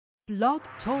Blog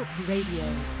Talk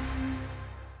Radio.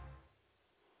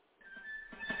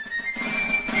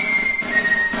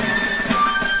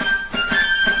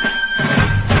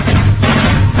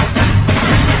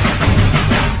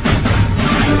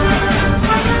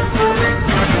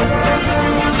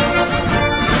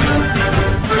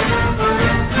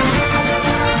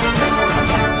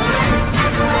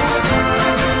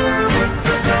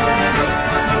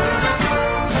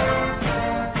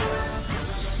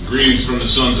 Greetings from the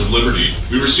Sons of Liberty.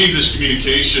 We received this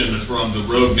communication from the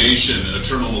Rogue Nation,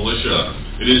 Eternal Militia.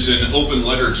 It is an open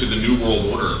letter to the New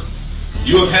World Order.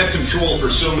 You have had control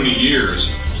for so many years,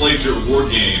 played your war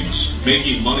games,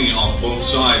 making money off both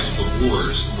sides of the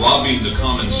wars, robbing the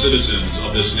common citizens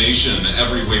of this nation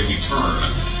every way we turn,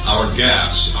 our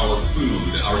gas, our food,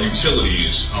 our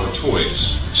utilities, our toys,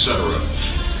 etc.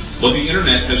 But the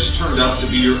internet has turned out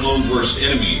to be your own worst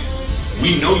enemy.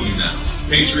 We know you now.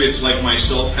 Patriots like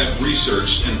myself have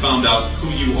researched and found out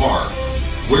who you are,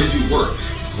 where you work,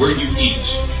 where you eat,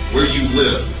 where you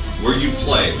live, where you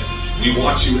play. We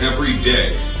watch you every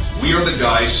day. We are the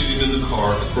guy sitting in the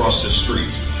car across the street.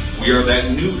 We are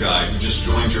that new guy who just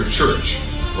joined your church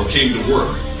or came to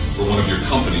work for one of your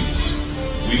companies.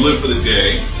 We live for the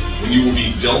day when you will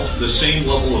be dealt the same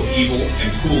level of evil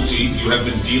and cruelty you have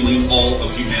been dealing all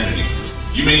of humanity.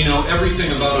 You may know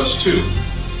everything about us too,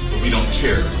 but we don't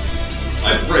care.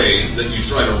 I pray that you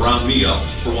try to round me up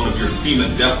for one of your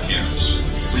FEMA death camps,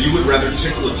 for you would rather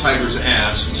tickle a tiger's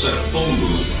ass inside a phone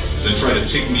booth than try to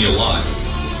take me alive.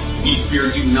 We fear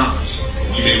you not.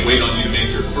 We may wait on you to make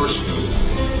your first move,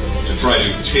 to try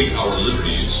to take our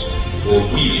liberties, or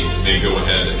we may go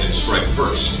ahead and strike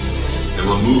first, and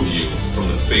remove you from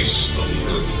the face of the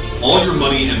earth. All your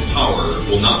money and power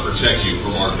will not protect you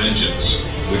from our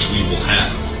vengeance, which we will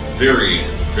have very,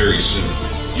 very soon.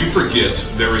 You forget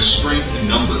there is strength in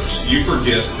numbers. You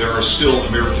forget there are still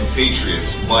American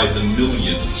patriots by the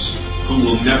millions who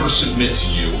will never submit to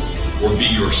you or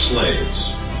be your slaves.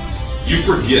 You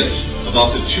forget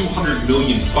about the 200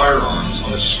 million firearms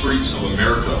on the streets of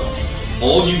America.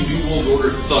 All you New World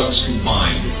Order thugs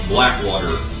combined,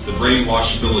 Blackwater, the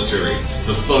brainwashed military,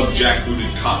 the thug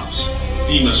jackbooted cops,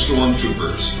 FEMA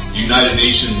stormtroopers, United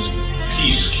Nations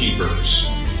peacekeepers,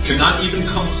 cannot even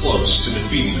come close to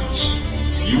defeating us.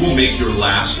 You will make your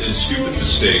last and stupid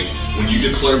mistake when you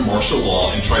declare martial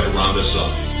law and try to round us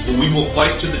up. But we will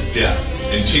fight to the death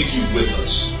and take you with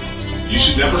us. You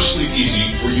should never sleep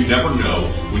easy, for you never know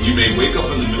when you may wake up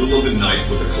in the middle of the night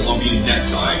with a Colombian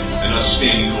necktie and us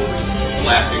standing over you,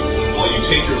 laughing, while you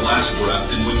take your last breath,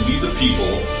 and when we the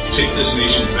people take this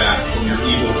nation back from your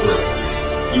evil grip.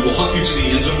 We will hunt you to the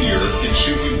ends of the earth and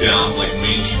shoot you down like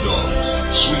mangy dogs.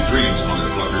 Sweet dreams,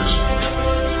 motherfuckers.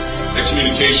 That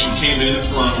communication came in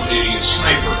from a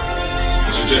sniper.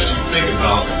 I suggest you think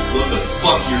about what the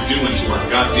fuck you're doing to our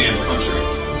goddamn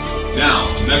country.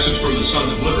 Now, a message from the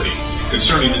Sons of Liberty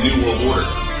concerning the New World Order.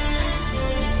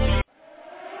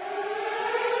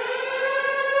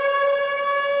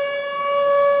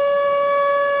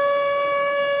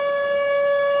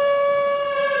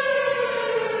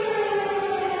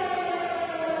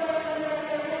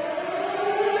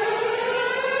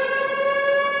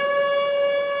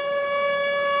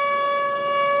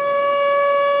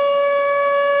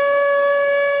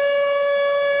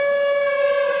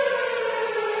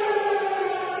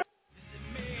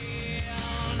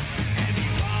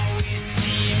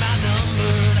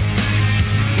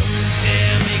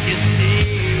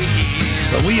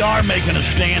 Making a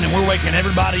stand, and we're waking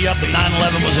everybody up that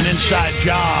 9/11 was an inside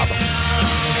job.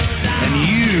 And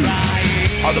you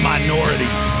are the minority.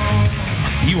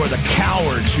 You are the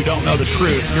cowards who don't know the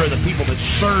truth. You're the people that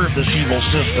serve this evil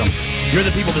system. You're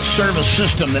the people that serve a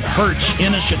system that hurts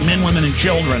innocent men, women, and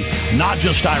children. Not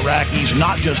just Iraqis,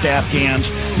 not just Afghans,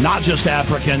 not just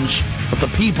Africans, but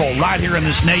the people right here in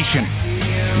this nation.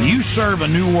 You serve a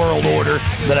new world order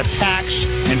that attacks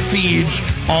and feeds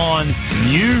on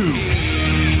you.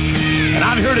 And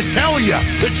I'm here to tell you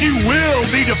that you will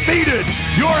be defeated.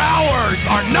 Your hours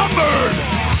are numbered.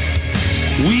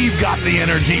 We've got the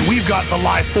energy. We've got the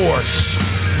life force.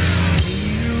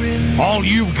 All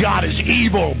you've got is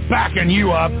evil backing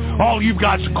you up. All you've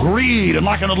got is greed and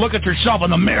liking to look at yourself in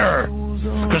the mirror.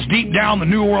 Because deep down, the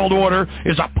New World Order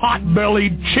is a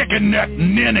pot-bellied, chicken-necked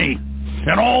ninny.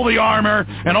 And all the armor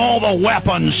and all the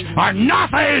weapons are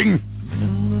nothing.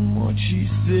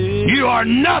 You are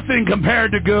nothing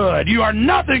compared to good. You are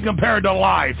nothing compared to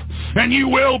life. And you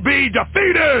will be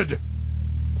defeated.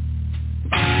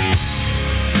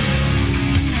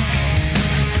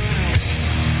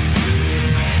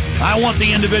 I want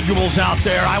the individuals out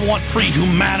there, I want free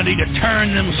humanity to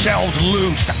turn themselves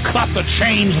loose, to cut the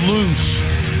chains loose.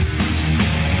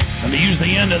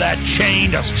 the end of that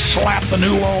chain to slap the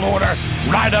New World Order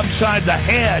right upside the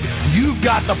head. You've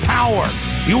got the power.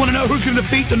 You want to know who's going to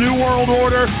defeat the New World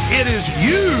Order? It is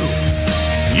you.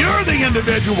 You're the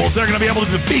individuals that are going to be able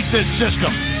to defeat this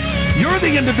system. You're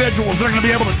the individuals that are going to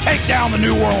be able to take down the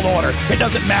New World Order. It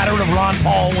doesn't matter if Ron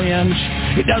Paul wins.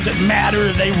 It doesn't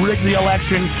matter if they rig the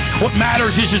election. What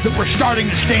matters is that we're starting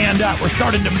to stand up. We're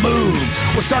starting to move.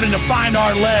 We're starting to find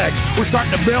our legs. We're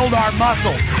starting to build our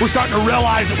muscle. We're starting to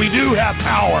realize that we do have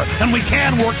power and we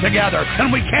can work together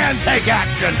and we can take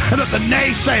action, and that the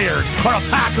naysayers are a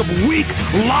pack of weak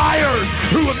liars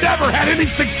who have never had any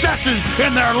successes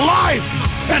in their life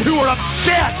and who are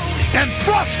upset and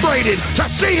frustrated to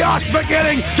see us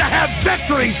beginning to have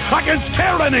victories against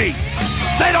tyranny.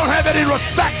 They don't have any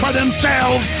respect for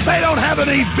themselves. They don't have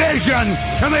any vision,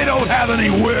 and they don't have any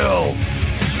will.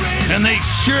 And they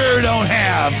sure don't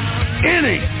have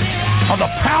any of the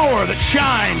power that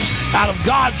shines out of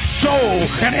God's soul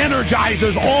and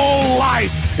energizes all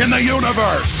life in the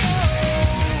universe.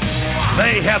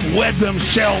 They have wed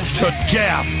themselves to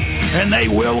death, and they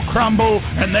will crumble,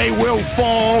 and they will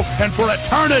fall, and for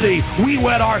eternity we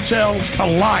wed ourselves to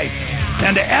life,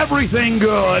 and to everything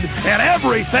good, and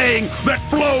everything that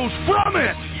flows from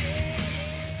it.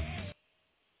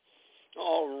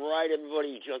 All right,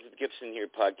 everybody, Joseph Gibson here,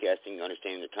 podcasting,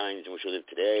 understanding the times in which we live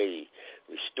today,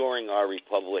 restoring our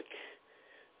republic,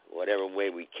 whatever way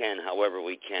we can, however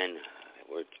we can.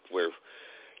 We're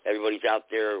everybody's out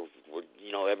there.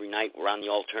 Every night we're on the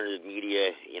alternative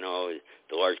media.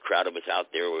 The large crowd of us out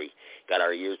there. We got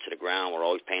our ears to the ground. We're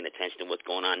always paying attention to what's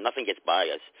going on. Nothing gets by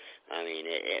us. I mean,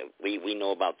 we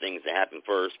know about things that happen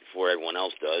first before everyone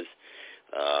else does.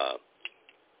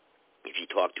 If you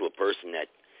talk to a person that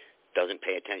doesn't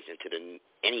pay attention to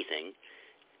anything,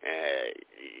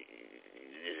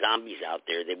 the zombies out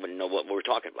there, they wouldn't know what we're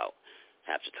talking about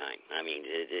half the time. I mean,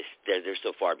 they're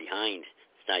so far behind.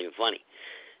 It's not even funny.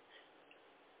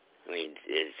 I mean,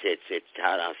 it's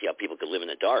I don't see how people could live in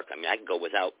the dark. I mean, I can go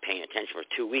without paying attention for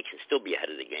 2 weeks and still be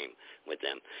ahead of the game with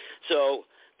them. So,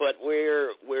 but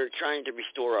we're trying to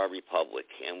restore our republic,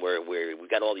 and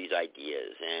we've got all these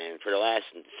ideas. And for the last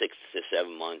 6 to 7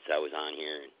 months, I was on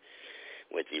here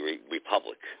with the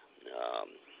Republic,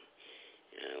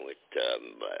 with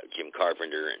Jim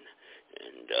Carpenter and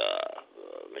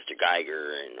Mr.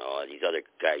 Geiger and all these other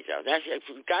guys out there.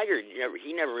 Actually, Geiger,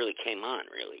 he never really came on,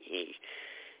 really. He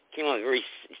came on very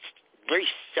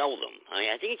seldom.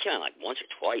 I think he came on like once or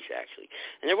twice, actually.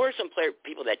 And there were some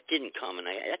people that didn't come, and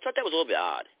I thought that was a little bit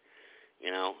odd,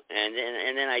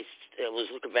 And then I was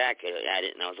looking back at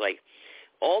it, and I was like,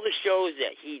 all the shows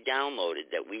that he downloaded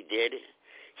that we did,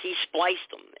 he spliced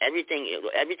them. Everything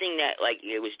that, like,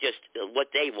 it was just what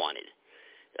they wanted.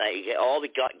 Like, all the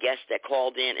guests that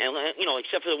called in, and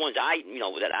except for the ones that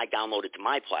I downloaded to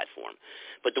my platform,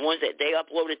 but the ones that they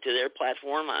uploaded to their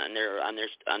platform on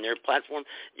their platform,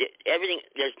 everything.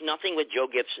 There's nothing with Joe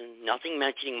Gibson, nothing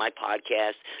mentioning my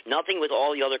podcast, nothing with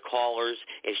all the other callers.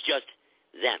 It's just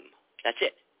them. That's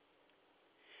it.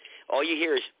 All you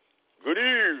hear is, "Good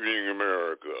evening,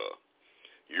 America.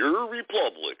 Your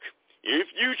republic. If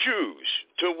you choose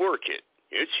to work it,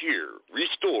 it's here,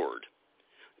 restored.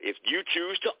 If you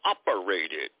choose to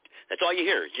operate it." That's all you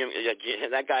hear. Jim,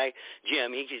 that guy,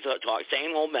 Jim, he's talking,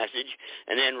 same old message.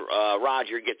 And then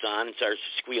Roger gets on and starts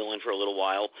squealing for a little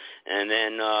while. And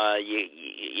then, a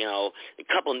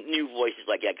couple of new voices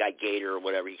like that guy Gator or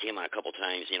whatever. He came on a couple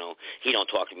times. He don't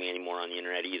talk to me anymore on the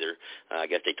Internet either. I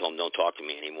guess they told him don't talk to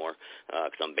me anymore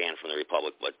because I'm banned from the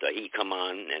Republic. But he come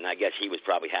on, and I guess he was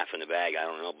probably half in the bag. I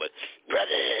don't know. But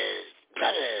brothers,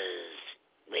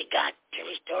 we got to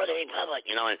restore the Republic,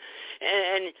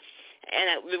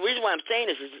 And the reason why I'm saying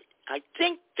this is I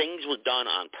think things were done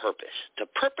on purpose, to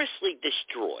purposely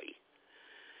destroy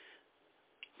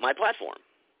my platform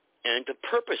and to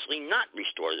purposely not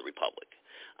restore the Republic.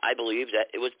 I believe that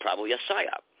it was probably a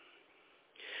psyop.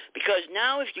 Because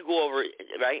now if you go over,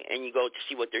 right, and you go to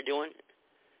see what they're doing,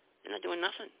 they're not doing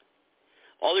nothing.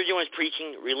 All they're doing is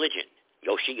preaching religion.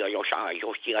 Yoshia, Yoshaya,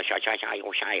 Yoshia, Shashaya,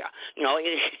 Yoshaya.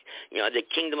 The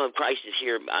kingdom of Christ is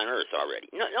here on earth already.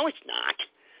 No, it's not.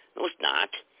 No, it's not.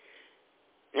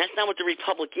 And that's not what the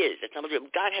Republic is. That's not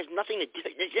what God has nothing to do.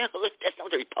 That's not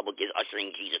what the Republic is,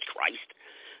 ushering Jesus Christ,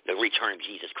 the return of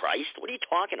Jesus Christ. What are you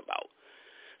talking about?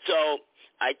 So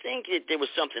I think that there was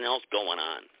something else going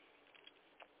on.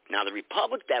 Now, the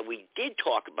Republic that we did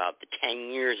talk about, the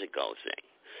 10 years ago thing,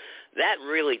 that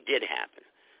really did happen.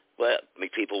 But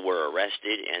people were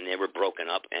arrested, and they were broken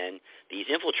up, and these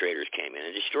infiltrators came in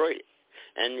and destroyed it.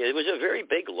 And it was a very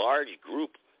big, large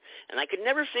group. And I could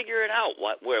never figure it out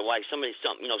why some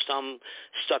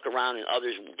stuck around and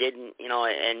others didn't,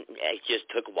 and it just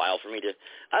took a while for me to.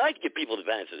 I like to give people the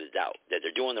benefit of the doubt that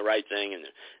they're doing the right thing and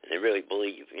they really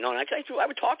believe, and I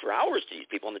would talk for hours to these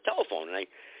people on the telephone, and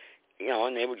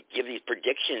and they would give these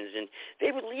predictions, and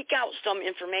they would leak out some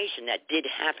information that did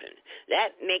happen.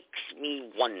 That makes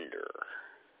me wonder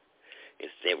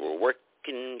if they were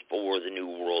working for the New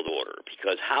World Order,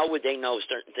 because how would they know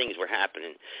certain things were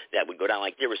happening that would go down?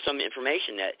 Like there was some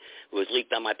information that was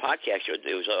leaked on my podcast show. It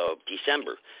was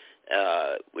December.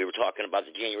 We were talking about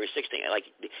the January 6th thing. Like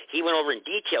he went over in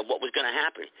detail what was going to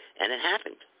happen, and it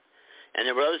happened. And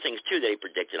there were other things, too, that he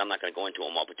predicted. I'm not going to go into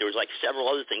them all, but there was like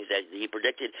several other things that he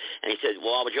predicted. And he said,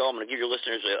 well, Joe, I'm going to give your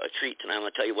listeners a treat tonight. I'm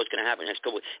going to tell you what's going to happen next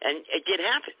couple. And it did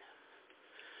happen.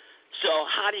 So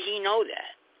how did he know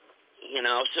that?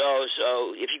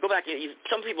 So if you go back,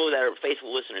 some people that are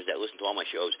faithful listeners that listen to all my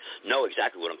shows know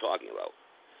exactly what I'm talking about.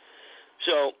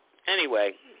 So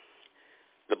anyway,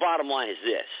 the bottom line is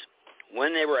this.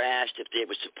 When they were asked if they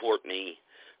would support me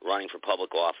running for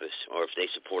public office, or if they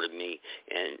supported me,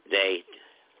 and they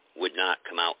would not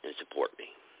come out and support me.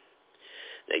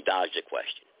 They dodged the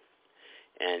question.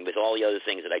 And with all the other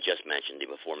things that I just mentioned, the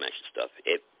before-mentioned stuff,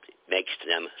 it makes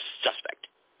them suspect.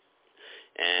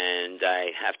 And I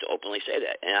have to openly say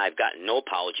that. And I've gotten no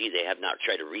apology. They have not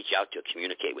tried to reach out to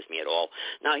communicate with me at all.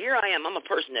 Now, here I am. I'm a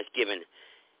person that's given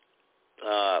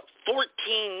 14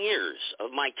 years of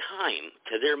my time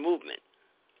to their movement.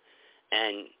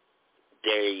 And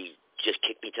they just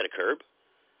kicked me to the curb,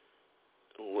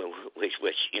 which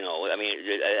that's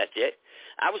it.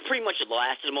 I was pretty much the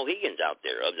last of the Mohegans out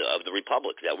there of the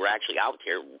Republic that were actually out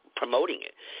there promoting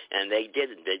it, and they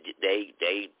did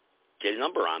a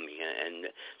number on me, and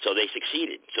so they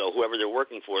succeeded. So whoever they're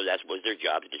working for, that was their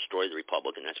job, to destroy the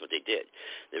Republic, and that's what they did.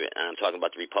 And I'm talking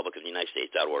about the Republic of the United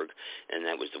States.org, and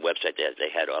that was the website that they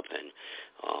had up, and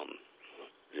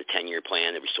the 10-year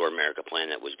plan, the Restore America plan,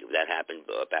 that happened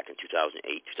back in 2008,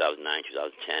 2009,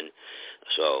 2010.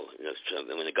 So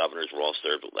when the governors were all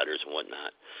served with letters and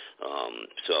whatnot.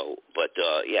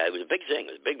 It was a big thing.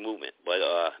 It was a big movement. But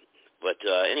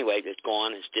anyway, it's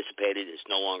gone. It's dissipated. It's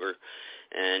no longer.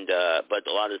 And but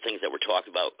a lot of the things that were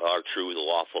talked about are true. The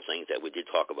lawful things that we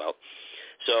did talk about.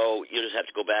 So you just have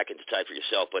to go back and decide for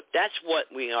yourself. But that's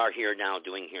what we are here now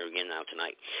doing here again now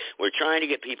tonight. We're trying to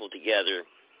get people together.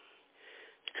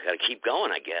 Got to keep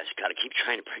going, I guess. Got to keep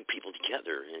trying to bring people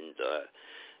together and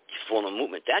form a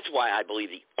movement. That's why I believe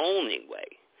the only way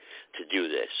to do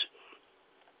this,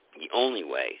 the only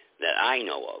way that I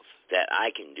know of that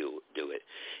I can do it,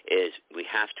 is we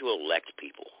have to elect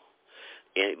people.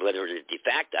 And whether it's de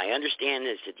facto, I understand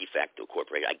it's a de facto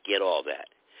corporation. I get all that.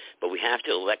 But we have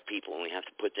to elect people, and we have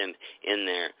to put them in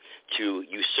there to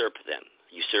usurp them,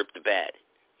 usurp the bad.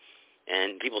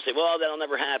 And people say, well, that'll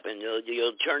never happen. You'll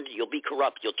be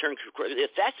corrupt. You'll turn corrupt.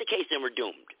 If that's the case, then we're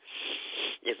doomed.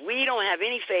 If we don't have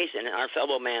any faith in our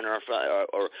fellow man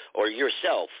or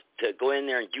yourself to go in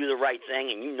there and do the right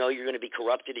thing, and you're going to be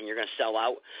corrupted and you're going to sell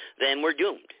out, then we're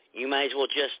doomed. You might as well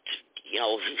just,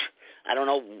 I don't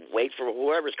know, wait for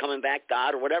whoever's coming back,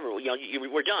 God or whatever.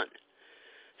 We're done.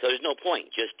 So there's no point.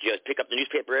 Just pick up the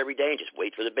newspaper every day and just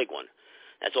wait for the big one.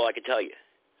 That's all I can tell you.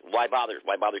 Why bother?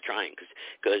 Why bother trying?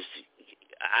 Because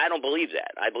I don't believe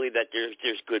that. I believe that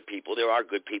there's good people. There are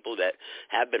good people that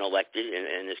have been elected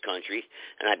in this country,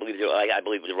 and I believe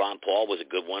that Ron Paul was a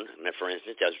good one. For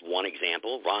instance, that's one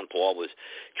example. Ron Paul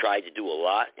tried to do a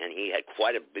lot, and he had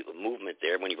quite a big movement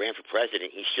there. When he ran for president,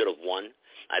 he should have won.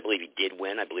 I believe he did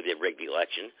win. I believe they rigged the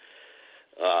election.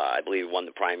 I believe he won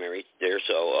the primary there,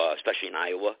 so especially in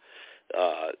Iowa.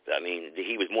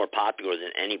 He was more popular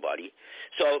than anybody.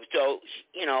 So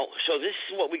this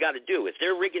is what we got to do. If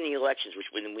they're rigging the elections,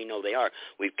 which we know they are,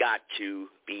 we've got to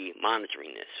be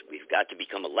monitoring this. We've got to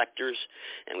become electors,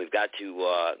 and we've got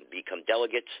to become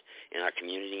delegates in our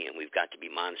community, and we've got to be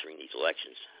monitoring these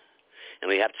elections. And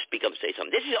we have to speak up and say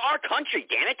something. This is our country,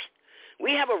 damn it.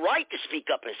 We have a right to speak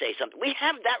up and say something. We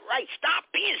have that right. Stop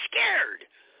being scared.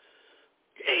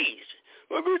 Jeez.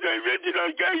 What was I rented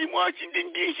on guy in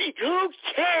Washington, D.C.? Who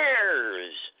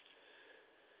cares?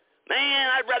 Man,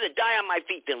 I'd rather die on my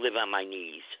feet than live on my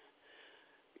knees.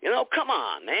 Come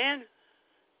on, man.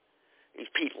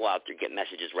 These people out there get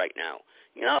messages right now.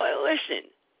 Listen.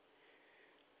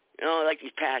 Like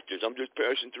these pastors, I'm just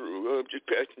passing through. I'm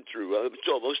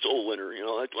a soul winner.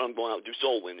 That's what I'm going out to do,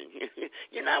 soul winning.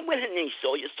 You're not winning any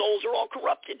soul. Your souls are all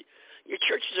corrupted. Your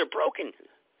churches are broken.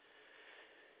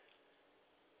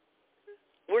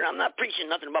 I'm not preaching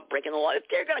nothing about breaking the law. If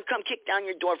they're going to come kick down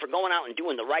your door for going out and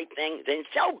doing the right thing, then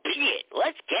so be it.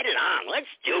 Let's get it on.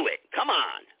 Let's do it. Come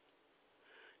on.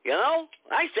 You know?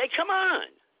 I say, come on.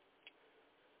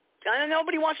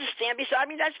 Nobody wants to stand beside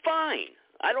me. That's fine.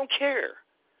 I don't care.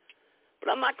 But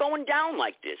I'm not going down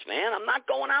like this, man. I'm not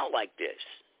going out like this.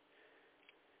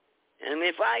 And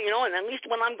if and at least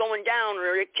when I'm going down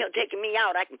or they're taking me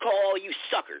out, I can call all you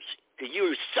suckers, because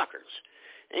you're suckers.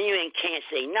 And you can't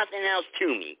say nothing else to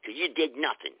me, because you did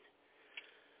nothing.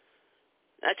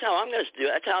 That's how I'm going to do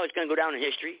it. That's how it's going to go down in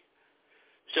history.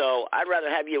 So I'd rather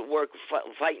have you at work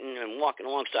fighting and walking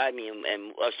alongside me and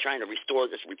us trying to restore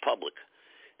this republic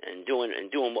and doing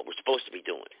what we're supposed to be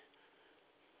doing.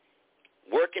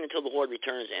 Working until the Lord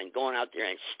returns and going out there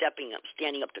and standing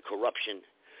up to corruption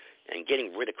and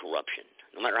getting rid of corruption,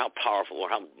 no matter how powerful or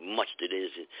how much it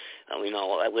is.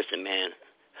 Listen, man,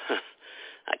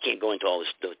 I can't go into all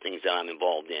the things that I'm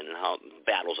involved in and how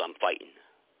battles I'm fighting.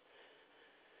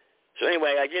 So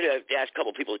anyway, I did ask a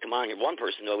couple of people to come on here. One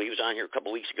person, though, he was on here a couple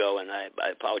of weeks ago, and I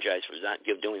apologize for not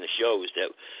doing the shows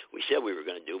that we said we were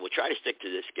going to do. We'll try to stick to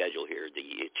this schedule here,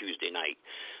 the Tuesday night.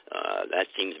 That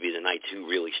seems to be the night to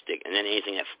really stick. And then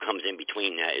anything that comes in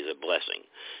between that is a blessing,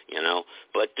 you know.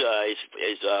 But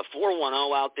is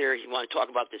 410 out there? You want to talk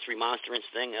about this remonstrance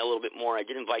thing a little bit more? I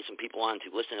did invite some people on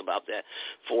to listen about that.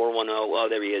 410,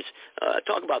 oh, there he is.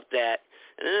 Talk about that.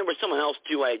 And then there was someone else,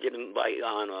 too, I did invite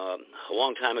on a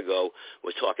long time ago,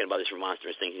 was talking about this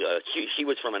remonstrance thing. She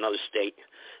was from another state,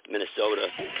 Minnesota,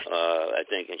 I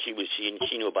think, and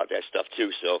she knew about that stuff, too.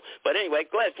 So, but anyway,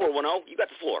 go ahead, 410. You got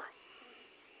the floor.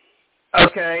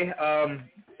 Okay.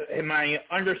 Am I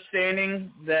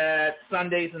understanding that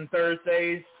Sundays and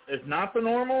Thursdays is not the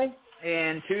normal,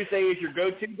 and Tuesday is your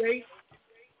go-to date?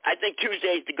 I think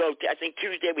Tuesday's the go-to. I think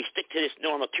Tuesday we stick to this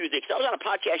normal Tuesday. Because I was on a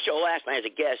podcast show last night as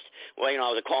a guest. Well, I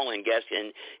was a call-in guest,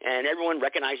 and everyone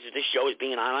recognizes this show as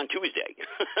being on Tuesday.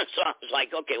 So I was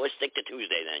like, okay, let's stick to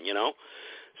Tuesday then, you know?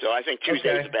 So I think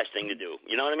Tuesday is the best thing to do.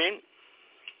 You know what I mean?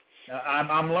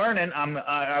 I'm learning.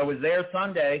 I was there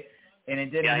Sunday, and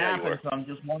it didn't happen, so I'm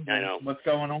just wondering what's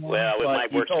going on. Well, with my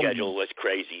work schedule, it's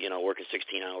crazy, working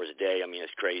 16 hours a day. I mean,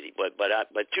 it's crazy. But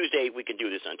Tuesday, we can do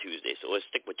this on Tuesday, so let's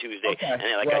stick with Tuesday. Okay.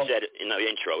 And like I said in the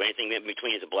intro, anything in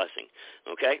between is a blessing,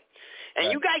 okay?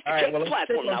 And you guys can take the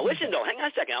platform now. Listen, though, hang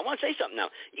on a second. I want to say something now.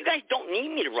 You guys don't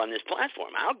need me to run this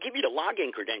platform. I'll give you the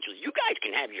login credentials. You guys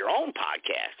can have your own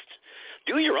podcasts.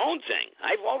 Do your own thing.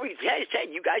 I've always said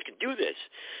you guys can do this.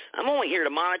 I'm only here to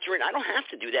monitor it. I don't have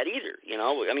to do that either.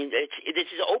 I mean, this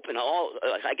is open.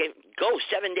 I go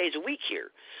 7 days a week here,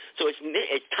 so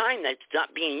it's time that's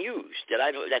not being used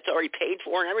that's already paid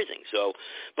for and everything. So,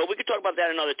 but we could talk about that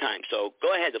another time. So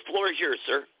go ahead. The floor is yours,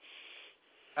 sir.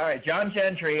 All right, John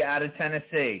Gentry out of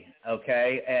Tennessee.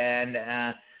 Okay,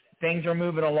 and things are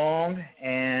moving along,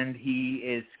 and he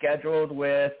is scheduled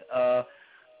with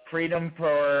Freedom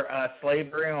for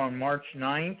Slavery on March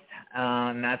 9th,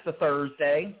 and that's a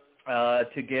Thursday,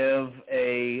 to give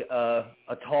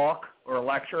a talk or a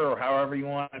lecture or however you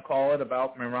want to call it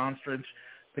about remonstrance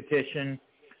petition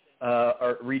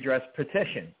or redress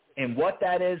petition. And what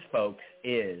that is, folks,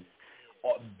 is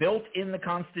built in the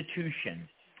Constitution,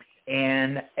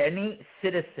 and any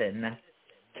citizen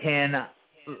can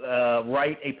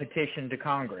write a petition to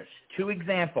Congress. 2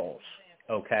 examples,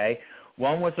 okay?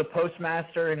 One was a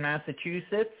postmaster in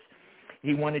Massachusetts.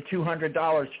 He wanted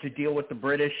 $200 to deal with the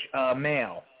British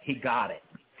mail. He got it.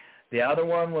 The other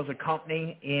one was a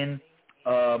company in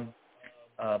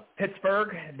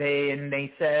Pittsburgh.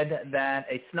 They said that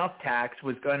a snuff tax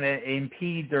was going to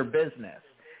impede their business,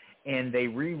 and they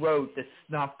rewrote the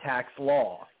snuff tax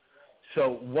law.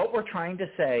 So what we're trying to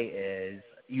say is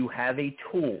you have a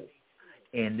tool,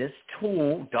 and this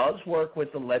tool does work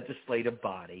with the legislative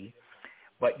body,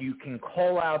 but you can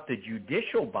call out the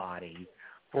judicial body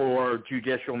for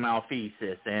judicial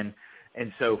malfeasance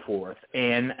and so forth.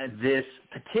 And this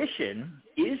petition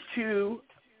is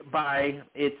by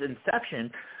its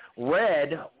inception,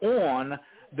 read on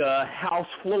the House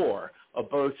floor of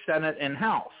both Senate and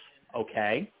House,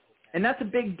 okay? And that's a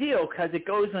big deal because it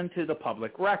goes into the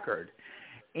public record.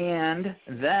 And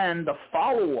then the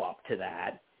follow-up to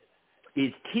that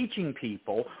is teaching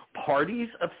people, parties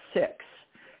of 6,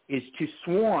 is to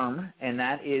swarm, and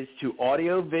that is to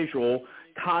audio-visual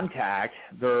contact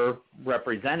their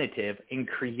representative and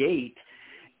create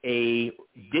a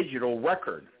digital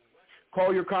record.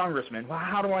 Call your congressman. Well,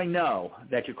 how do I know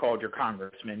that you called your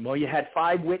congressman? Well, you had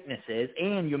 5 witnesses,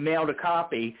 and you mailed a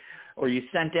copy, or you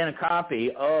sent in a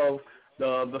copy of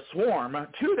the swarm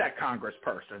to that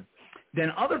congressperson.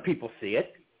 Then other people see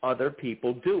it, other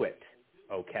people do it,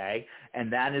 okay? And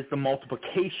that is the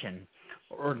multiplication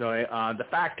or the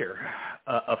factor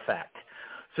effect.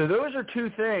 So those are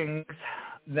 2 things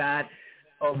that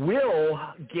will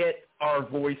get our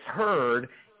voice heard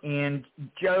And,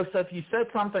 Joseph, you said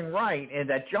something right and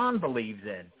that John believes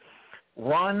in.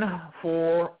 Run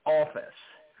for office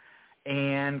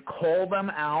and call them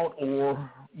out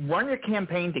or run your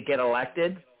campaign to get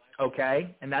elected,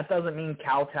 okay? And that doesn't mean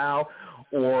kowtow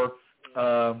or,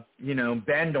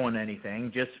 bend on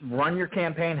anything. Just run your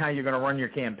campaign how you're going to run your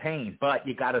campaign. But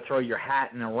you got to throw your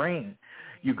hat in the ring.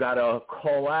 You got to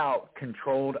call out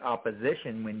controlled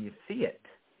opposition when you see it.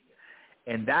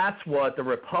 And that's what the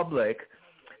Republic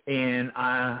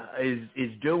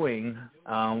is doing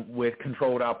with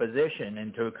controlled opposition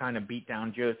and to kind of beat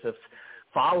down Joseph's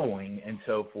following and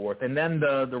so forth. And then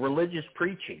the religious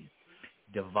preaching,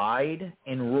 divide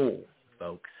and rule,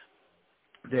 folks.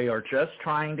 They are just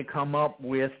trying to come up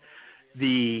with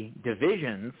the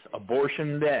divisions,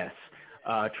 abortion this,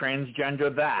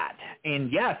 transgender that.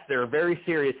 And yes, they're very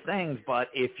serious things, but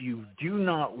if you do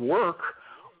not work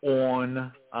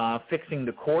on fixing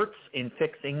the courts and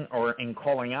in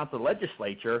calling out the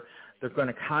legislature, they're going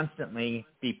to constantly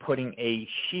be putting a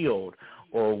shield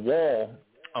or a wall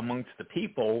amongst the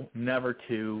people, never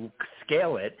to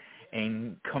scale it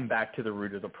and come back to the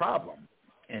root of the problem.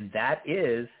 And that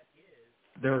is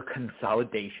their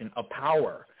consolidation of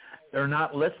power. They're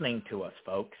not listening to us,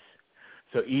 folks.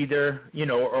 So either,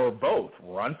 or both,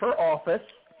 run for office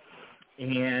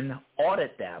and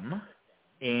audit them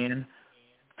and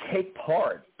take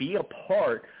part, be a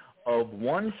part of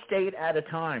one state at a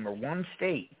time or one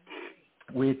state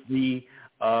with the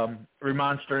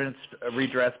remonstrance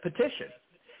redress petition.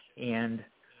 And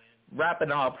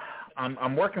wrapping up,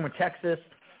 I'm working with Texas,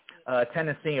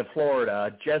 Tennessee, and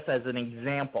Florida just as an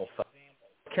example.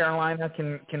 Carolina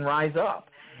can rise up,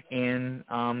 and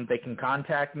they can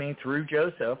contact me through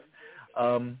Joseph,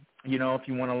 if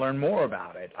you want to learn more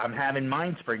about it. I'm having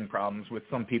mind spring problems with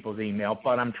some people's email,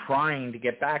 but I'm trying to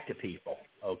get back to people,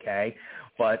 okay?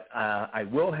 But I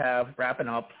will have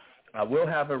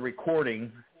a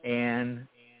recording, and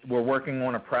we're working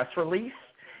on a press release,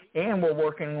 and we're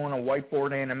working on a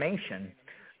whiteboard animation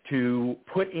to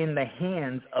put in the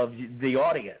hands of the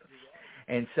audience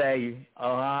and say,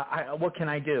 what can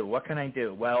I do? What can I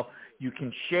do? Well, you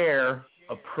can share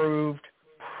approved,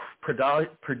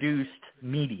 produced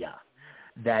media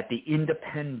that the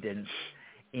independents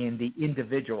and the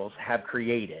individuals have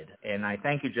created. And I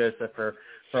thank you, Joseph, for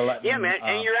letting me. Yeah, man,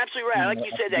 and you're absolutely right. I like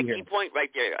you said that key point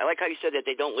right there. I like how you said that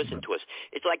they don't listen to us.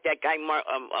 It's like that guy,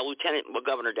 Lieutenant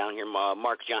Governor down here,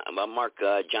 Mark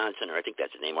Johnson, or I think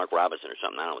that's his name, Mark Robinson or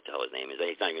something. I don't know what the hell his name is.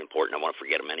 He's not even important. I want to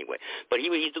forget him anyway. But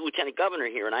he's the Lieutenant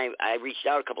Governor here, and I reached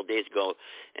out a couple of days ago,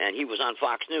 and he was on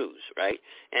Fox News, right?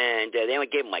 And they only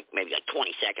gave him maybe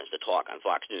 20 seconds to talk on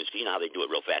Fox News, because you know how they do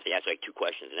it real fast. They ask 2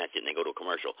 questions, and that's it, and they go to a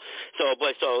commercial. So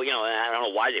I don't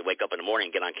know why they wake up in the morning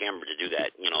and get on camera to do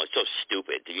that. It's so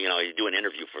stupid. You do an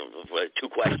interview for 2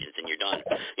 questions and you're done.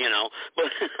 But you know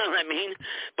what I mean.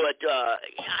 But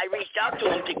I reached out to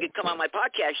him to come on my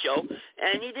podcast show,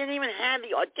 and he didn't even have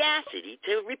the audacity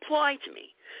to reply to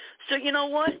me. So you know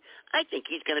what? I think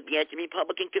he's going to be at the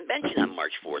Republican convention on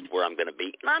March 4th, where I'm going to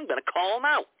be, and I'm going to call him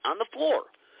out on the floor.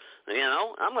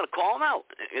 I'm going to call him out.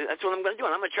 That's what I'm going to do,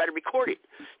 and I'm going to try to record it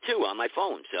too on my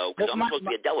phone. So because I'm supposed to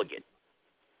be a delegate.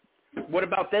 What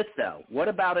about this, though? What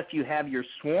about if you have your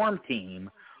swarm team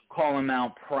call them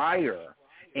out prior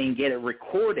and get it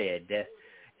recorded?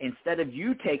 Instead of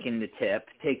you taking the tip,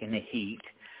 taking the heat,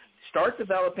 start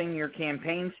developing your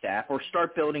campaign staff or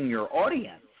start building your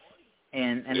audience.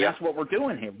 And that's what we're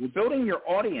doing here. We're building your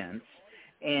audience,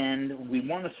 and we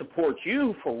want to support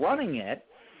you for running it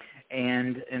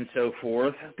and so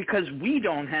forth, because we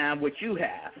don't have what you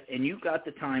have, and you've got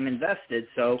the time invested,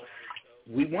 so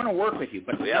we want to work with you.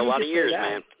 But a lot of years,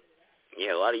 man.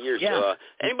 Yeah, a lot of years. Yeah.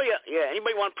 Anybody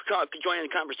want to join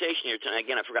in the conversation here tonight?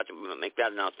 Again, I forgot to make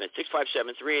that announcement.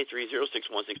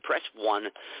 657-383-0616. Press 1,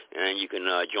 and you can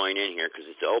join in here, because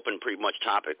it's an open, pretty much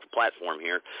topic platform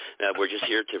here. We're just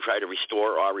here to try to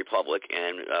restore our republic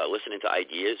and listen into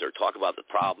ideas or talk about the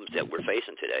problems that we're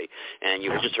facing today. And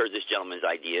you just heard this gentleman's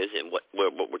ideas and what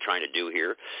we're trying to do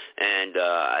here. And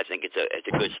I think it's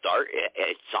a good start.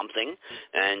 It's something.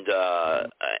 And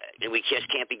we just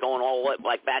can't be going all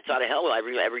like bats out of hell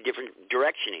every different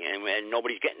direction, and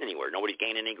nobody's getting anywhere. Nobody's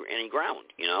gaining any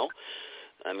ground.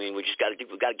 I mean, we got to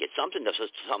get something,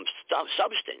 some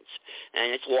substance, and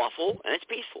it's lawful and it's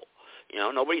peaceful.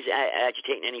 Nobody's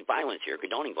agitating any violence here,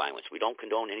 condoning violence. We don't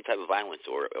condone any type of violence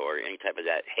or any type of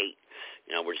that hate.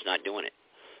 We're just not doing it.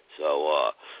 So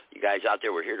you guys out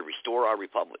there, we're here to restore our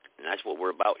republic, and that's what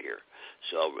we're about here.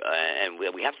 So and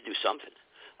we have to do something.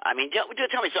 I mean, tell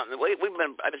me something.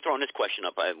 I've been throwing this question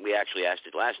up. We actually asked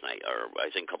it last night, or I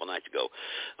think a couple nights ago.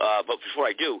 But before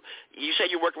I do, you said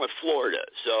you're working with Florida.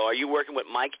 So are you working with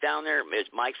Mike down there? Is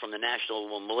Mike from the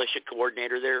National Militia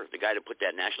Coordinator there, the guy that put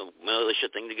that National Militia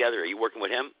thing together? Are you working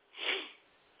with him?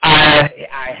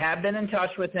 I have been in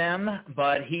touch with him,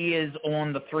 but he is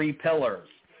on the 3 pillars.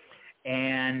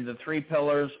 And the 3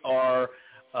 pillars are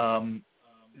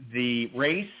the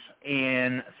race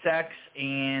and sex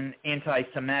and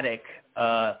anti-Semitic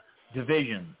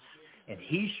divisions. And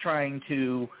he's trying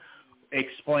to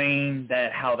explain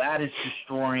that how that is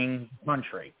destroying the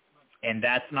country. And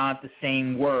that's not the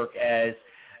same work as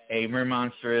a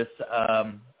remonstrous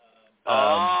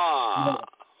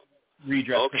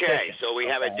redress petition. Okay, so we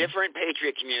have a different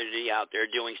patriot community out there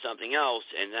doing something else,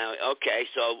 and now, okay,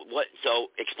 so what? So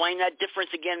explain that difference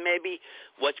again, maybe.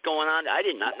 What's going on? I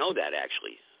did not know that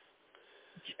actually.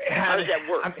 How does that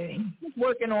work? I mean, he's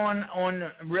working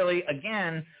on really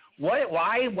again.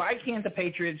 Why can't the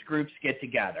patriots groups get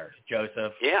together,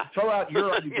 Joseph? Yeah. Throw out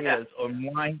your ideas on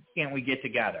why can't we get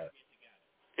together?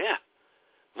 Yeah.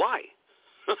 Why?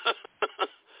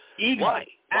 Ego, why?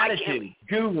 attitude,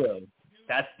 guru.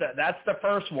 That's the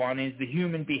first one, is the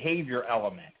human behavior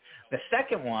element. The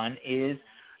second one is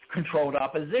controlled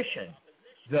opposition,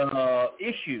 the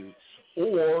issues,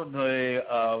 or the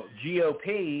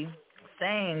GOP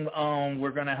saying,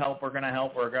 we're going to help,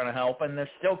 and they're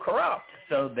still corrupt.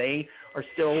 So they are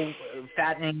still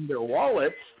fattening their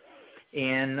wallets,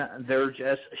 and they're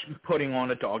just putting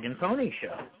on a dog and pony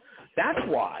show. That's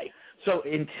why. So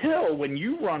until when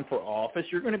you run for office,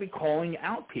 you're going to be calling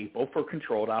out people for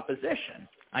controlled opposition.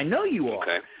 I know you are.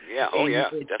 Okay. Yeah. Oh, and yeah.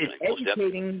 It's Definitely.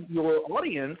 educating your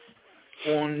audience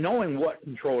on knowing what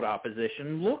controlled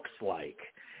opposition looks like,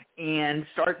 and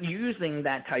start using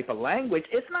that type of language.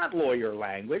 It's not lawyer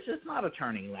language. It's not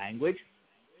attorney language.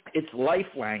 It's life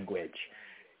language,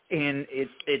 and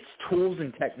it's tools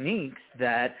and techniques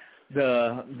that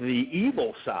the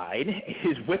evil side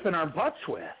is whipping our butts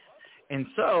with. And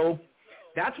so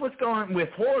that's what's going on with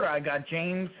Florida. I got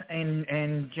James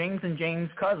and James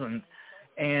Cousins,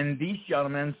 and these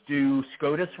gentlemen do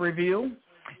SCOTUS review,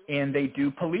 and they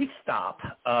do police stop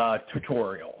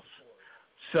tutorials.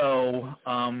 So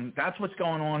that's what's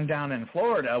going on down in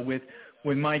Florida with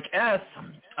Mike S.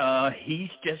 He's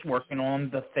just working on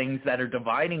the things that are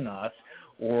dividing us,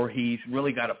 or he's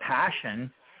really got a passion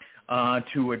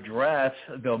to address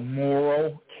the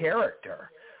moral character.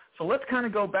 So let's kind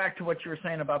of go back to what you were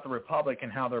saying about the Republic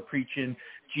and how they're preaching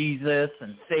Jesus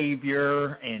and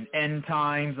Savior and end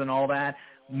times and all that.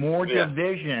 More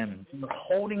division. They're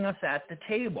holding us at the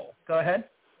table. Go ahead.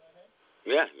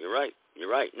 Yeah, you're right.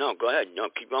 No, go ahead. No,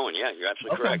 keep going. Yeah, you're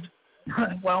absolutely correct.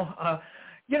 Well,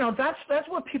 that's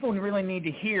what people really need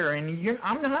to hear. And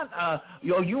I'm not,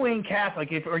 you ain't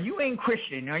Catholic, or you ain't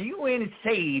Christian, or you ain't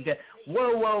saved.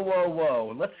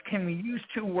 Whoa. Can we use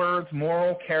 2 words,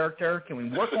 moral character? Can we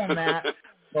work on that?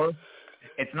 Or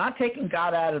it's not taking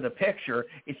God out of the picture.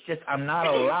 It's just I'm not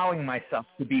allowing myself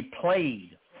to be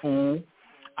played, fool.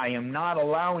 I am not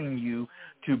allowing you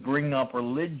to bring up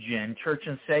religion, church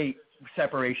and state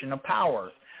separation of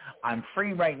powers. I'm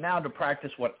free right now to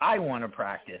practice what I want to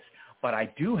practice, but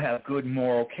I do have good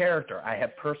moral character. I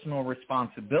have personal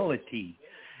responsibility,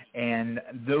 and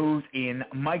those in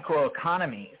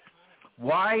microeconomies.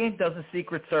 Why does the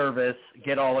Secret Service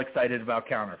get all excited about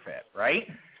counterfeit, right?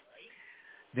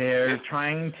 They're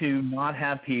trying to not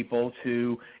have people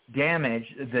to damage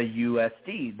the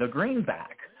USD, the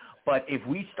greenback. But if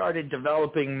we started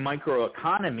developing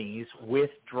microeconomies,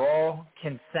 withdrawal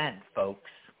consent,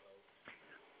 folks,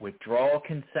 withdrawal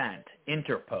consent,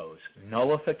 interpose,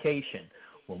 nullification,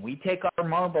 when we take our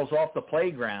marbles off the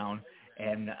playground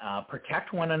and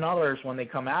protect one another when they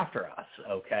come after us,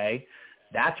 okay,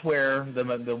 that's where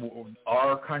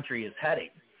our country is heading.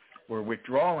 We're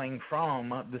withdrawing from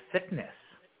the sickness,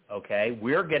 okay?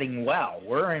 We're getting well.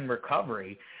 We're in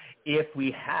recovery if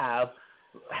we have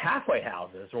halfway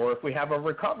houses, or if we have a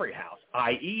recovery house,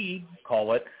 i.e.,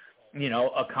 call it,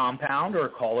 a compound, or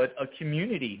call it a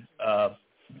community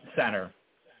center.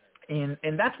 And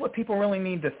that's what people really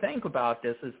need to think about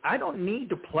this is I don't need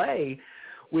to play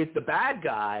with the bad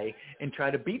guy and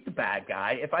try to beat the bad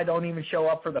guy if I don't even show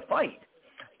up for the fight.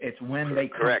 It's when they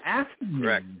come after me.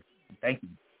 Correct. Thank you.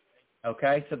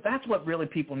 Okay? So that's what really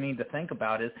people need to think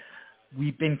about is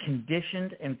we've been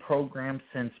conditioned and programmed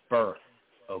since birth,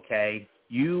 okay?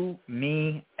 You,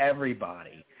 me,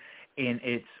 everybody. And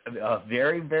it's a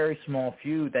very, very small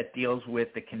few that deals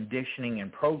with the conditioning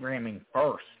and programming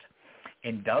first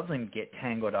and doesn't get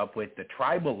tangled up with the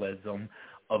tribalism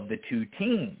of the 2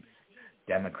 teams,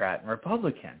 Democrat and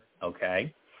Republican,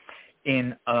 okay?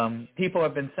 And people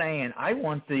have been saying, I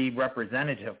want the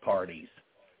representative parties,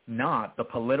 not the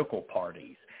political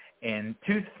parties. And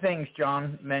two things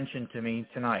John mentioned to me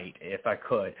tonight, if I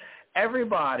could.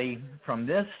 Everybody from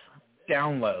this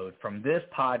download, from this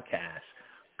podcast,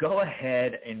 go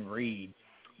ahead and read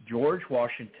George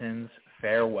Washington's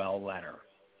farewell letter.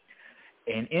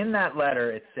 And in that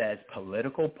letter, it says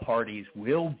political parties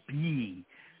will be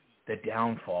the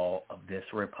downfall of this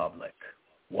republic.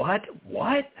 What?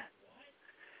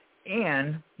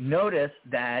 And notice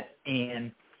that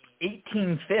in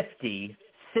 1850,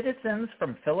 citizens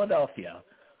from Philadelphia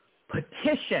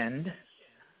petitioned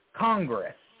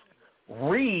Congress,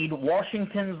 read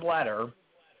Washington's letter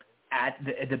at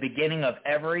the beginning of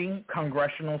every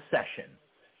congressional session.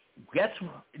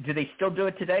 Do they still do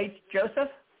it today, Joseph?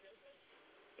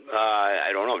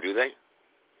 I don't know. Do they?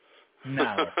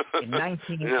 No. In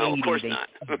 1980, no, of course not.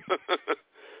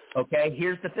 Okay,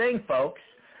 here's the thing, folks.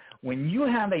 When you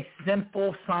have a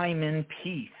simple Simon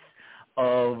piece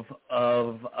of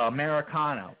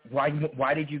Americana,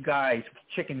 why did you guys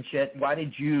chicken shit? Why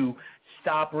did you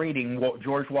stop reading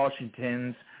George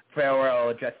Washington's farewell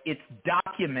address? It's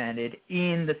documented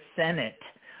in the Senate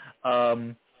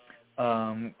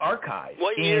archives.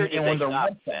 What year did they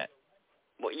stop that?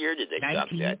 What year did they stop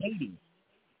that?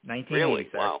 1980. Really?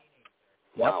 Sir. Wow.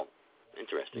 Yep. Wow.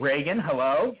 Interesting. Reagan,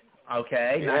 hello.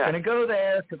 Okay, not going to go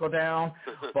there, trickle down,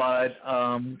 but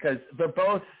because they're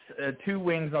both two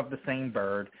wings of the same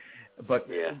bird. But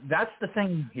that's the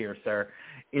thing here, sir,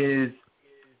 is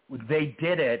they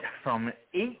did it from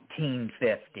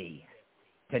 1850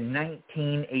 to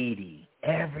 1980.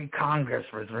 Every Congress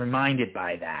was reminded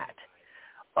by that.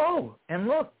 Oh, and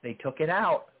look, they took it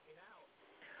out.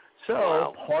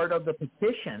 So part of the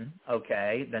petition,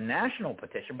 okay, the national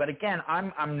petition, but again,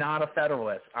 I'm not a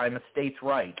federalist. I'm a states'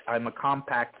 right. I'm a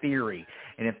compact theory.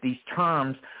 And if these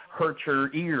terms hurt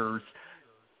your ears,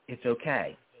 it's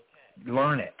okay.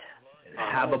 Learn it.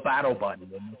 Have a battle buddy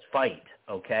in this fight,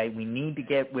 okay? We need to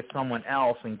get with someone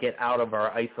else and get out of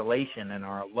our isolation and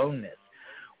our aloneness.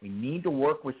 We need to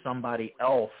work with somebody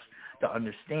else to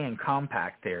understand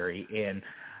compact theory and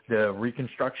the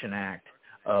Reconstruction Act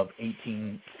of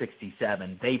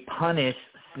 1867. They punished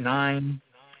 9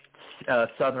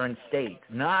 southern states,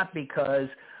 not because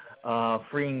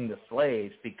freeing the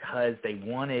slaves, because they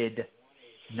wanted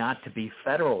not to be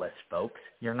federalists, folks.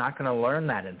 You're not going to learn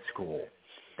that in school.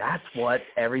 That's what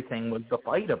everything was the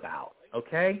fight about,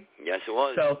 okay? Yes, it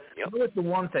was. So that was the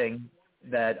one thing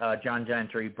that John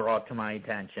Gentry brought to my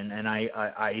attention, and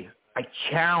I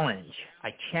challenge,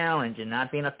 and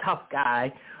not being a tough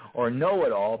guy or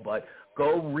know-it-all, but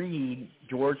go read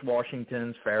George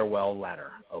Washington's farewell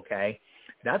letter, okay?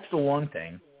 That's the one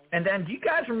thing. And then do you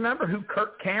guys remember who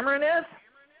Kirk Cameron is?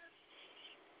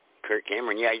 Kirk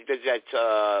Cameron, yeah, he does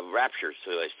that Rapture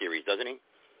series, doesn't he?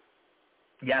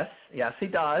 Yes, he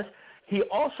does. He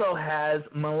also has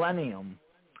Millennium,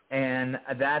 and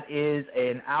that is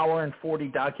an hour and 40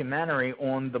 documentary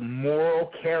on the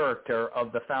moral character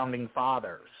of the Founding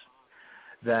Fathers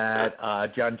that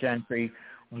John Gentry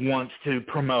wants to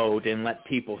promote and let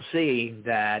people see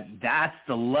that that's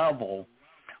the level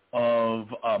of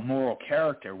moral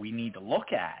character we need to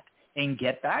look at and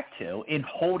get back to and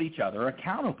hold each other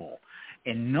accountable.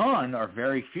 And none or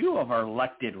very few of our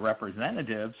elected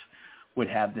representatives would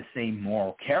have the same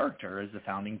moral character as the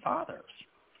Founding Fathers.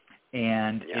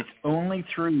 And it's only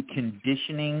through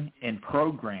conditioning and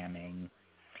programming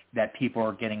that people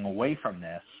are getting away from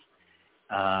this.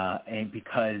 And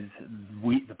because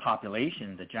the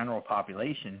population, the general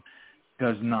population,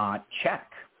 does not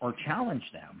check or challenge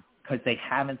them because they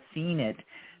haven't seen it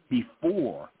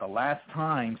before. The last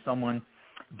time someone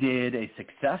did a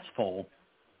successful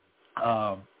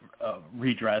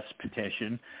redress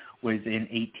petition was in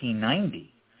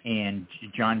 1890, and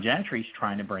John Gentry's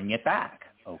trying to bring it back,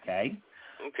 okay?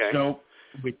 So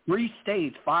with 3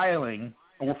 states filing,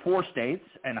 or 4 states,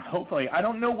 and hopefully, I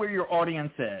don't know where your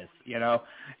audience is,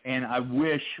 and I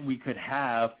wish we could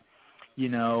have,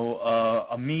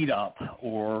 a meetup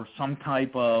or some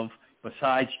type of,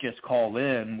 besides just call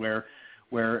in, where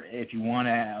if you want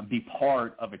to be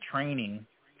part of a training,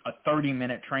 a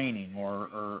 30-minute training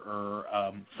or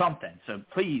something. So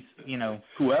please,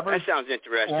 whoever. That sounds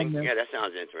interesting. Yeah, that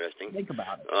sounds interesting. Think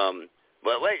about it.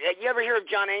 But you ever hear of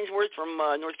John Ainsworth from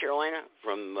North Carolina,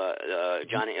 from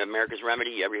America's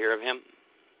Remedy? You ever hear of him?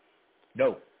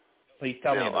 No. Please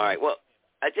tell me about all right. it. Well,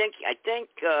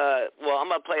 Well, I'm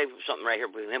gonna play something right here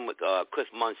with him, with Cliff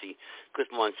Muncie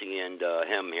and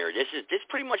him here. This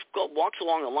pretty much walks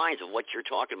along the lines of what you're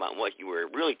talking about and what you were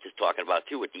really just talking about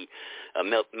too, with the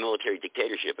military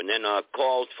dictatorship. And then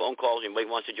phone calls. Anybody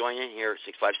wants to join in here?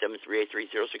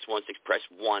 657-383-0616. Press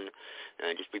 1.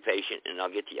 Just be patient, and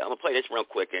I'll get to you. I'm gonna play this real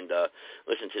quick and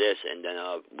listen to this, and then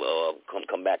we'll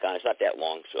come back on. It's not that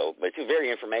long, but it's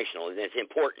very informational, and it's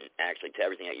important actually to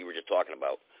everything that you were just talking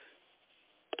about.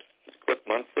 Cliff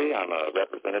Muncie. I'm a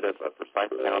representative of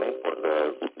Forsyth County for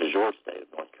the de jure state of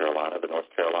North Carolina, the North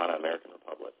Carolina American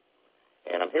Republic.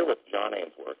 And I'm here with John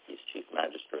Ainsworth. He's Chief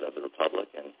Magistrate of the Republic,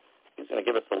 and he's going to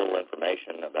give us a little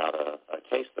information about a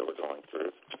case that we're going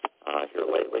through here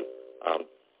lately.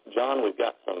 John, we've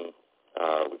got some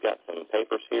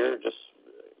papers here. Just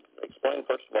explain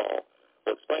first of all.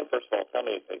 Tell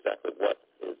me exactly what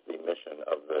is the mission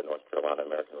of the North Carolina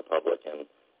American Republic, and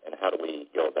how do we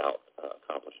go about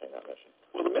accomplishing that mission?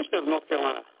 Well, the mission of the North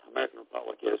Carolina American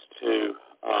Republic is to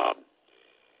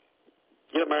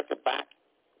get America back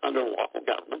under lawful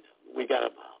government. We got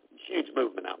a huge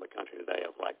movement out in the country today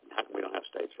of, like, how come we don't have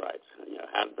states' rights?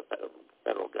 How did the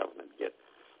federal government get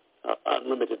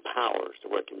unlimited powers to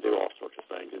where it can do all sorts of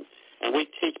things? And we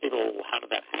teach people, how did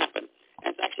that happen?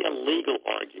 And it's actually a legal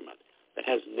argument that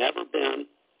has never been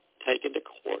taken to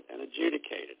court and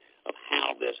adjudicated of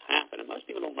how this happened. And most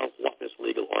people don't know what this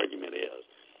legal argument is.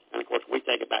 And, of course, we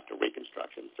take it back to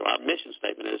Reconstruction. So our mission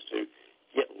statement is to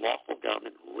get lawful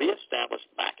government reestablished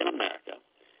back in America.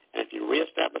 And if you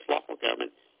reestablish lawful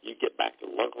government, you get back to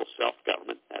local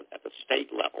self-government at the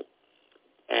state level.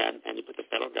 And you put the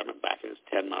federal government back in its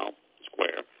 10-mile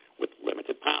square with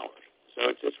limited powers. So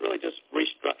it's really just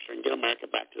restructuring, get America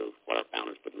back to what our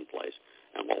founders put in place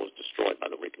and what was destroyed by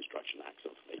the Reconstruction Acts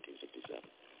of 1867.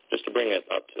 Just to bring it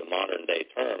up to modern day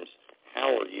terms,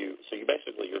 how are you? So you're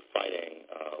fighting.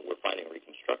 We're fighting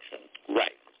Reconstruction,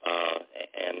 right?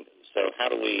 And so how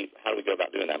do we go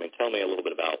about doing that? I mean, tell me a little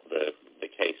bit about the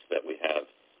case that we have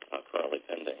currently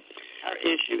pending. Our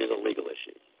issue is a legal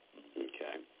issue.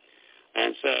 Okay.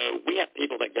 And so we have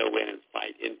people that go in and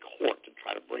fight in court to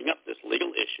try to bring up this legal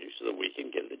issue so that we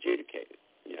can get it adjudicated.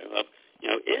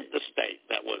 Is the state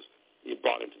that was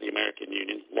brought into the American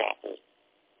Union lawful?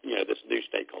 This new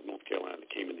state called North Carolina that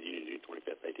came into the Union June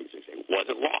 25th, 1868, was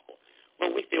it lawful?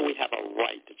 Well, we feel we have a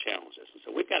right to challenge this. And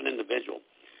so we've got an individual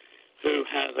who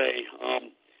has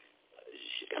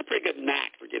she's got a pretty good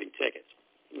knack for getting tickets,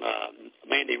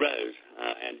 Mandy Rose,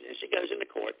 and she goes into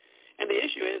court. And the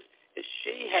issue is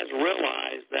she has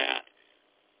realized that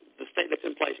the state that's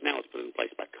in place now is put in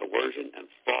place by coercion and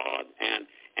fraud and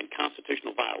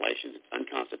constitutional violations. It's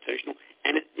unconstitutional,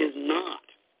 and it is not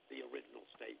the original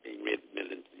state being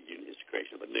readmitted into the Union. It's the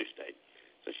creation of a new state.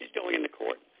 So she's going into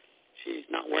court. She's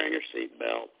not wearing her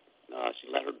seatbelt.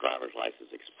 She let her driver's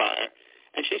license expire.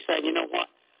 And she's saying, you know what,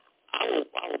 I'll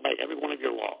obey every one of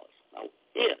your laws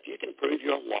if you can prove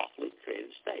you're a lawfully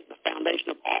created state. The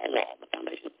foundation of all law, the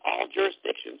foundation of all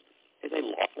jurisdictions is a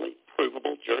lawfully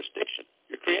provable jurisdiction.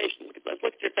 Your creation. Let's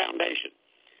look at your foundation.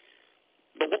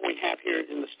 But what we have here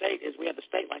in the state is we have the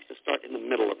state likes to start in the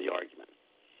middle of the argument.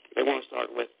 They want to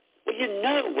start with, well,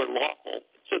 we're lawful,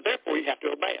 so therefore you have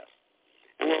to obey us.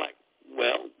 And we're like,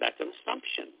 well, that's an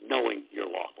assumption, knowing you're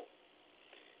lawful.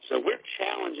 So we're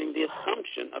challenging the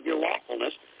assumption of your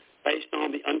lawfulness based on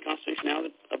the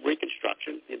unconstitutionality of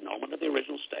Reconstruction, the annulment of the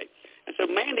original state. And so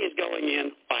Mandy is going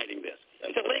in fighting this.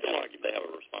 It's a legal argument. They have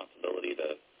a responsibility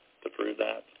to prove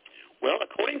that? Well,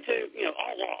 according to,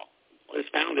 all law is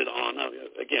founded on,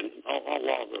 again, all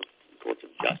laws of courts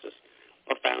of justice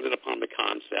are founded upon the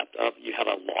concept of you have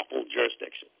a lawful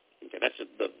jurisdiction. Okay, that's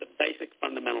the basic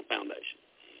fundamental foundation.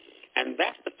 And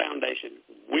that's the foundation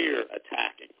we're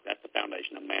attacking. That's the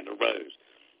foundation Amanda Rose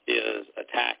is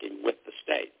attacking with the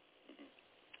state.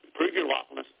 Prove your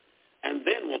lawfulness, and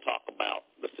then we'll talk about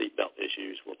the seatbelt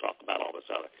issues. We'll talk about all this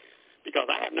other.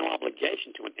 Because I have no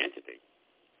obligation to an entity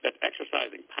that's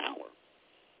exercising power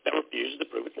that refuses to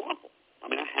prove it's lawful.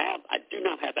 I mean, I do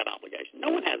not have that obligation.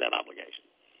 No one has that obligation.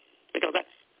 Because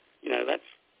that's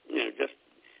just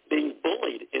being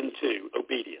bullied into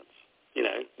obedience.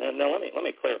 No, let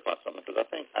me clarify something, because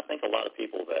I think a lot of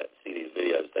people that see these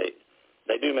videos,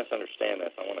 they do misunderstand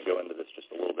this. I want to go into this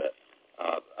just a little bit.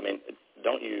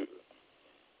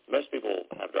 Most people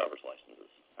have driver's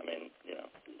licenses.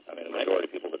 The majority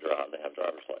of people that drive, they have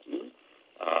driver's licenses.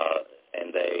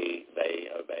 And they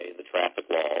obey the traffic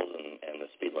laws and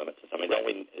the speed limits.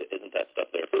 Isn't that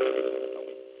stuff there for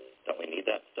everyone? Don't we need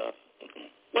that stuff?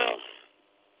 Well,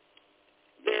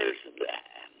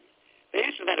 the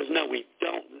answer to that is no, we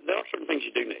don't. There are certain things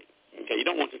you do need. Okay, you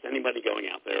don't want just anybody going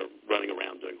out there running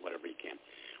around doing whatever you can.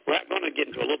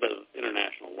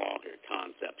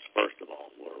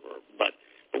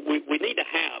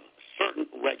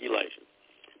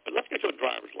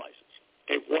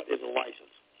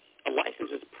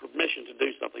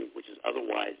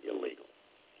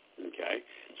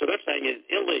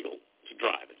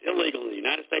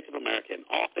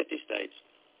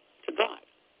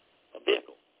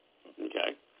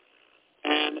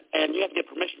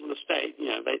 state,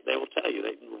 they will tell you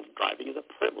that driving is a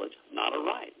privilege, not a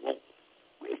right. Well,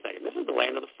 wait a second. This is the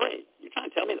land of the free. You're trying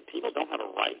to tell me that people don't have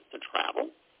a right to travel?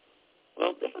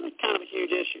 Well, this is kind of a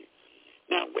huge issue.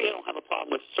 Now, we don't have a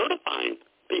problem with certifying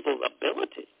people's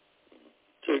ability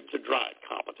to drive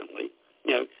competently,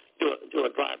 do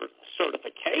a driver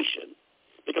certification,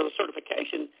 because a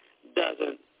certification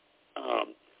doesn't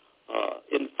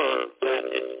infer that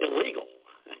it's illegal,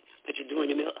 that you're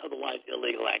doing an otherwise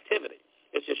illegal activity.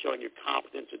 It's just showing you're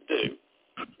competent to do,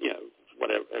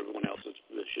 whatever everyone else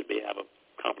should have a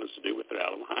competence to do if they're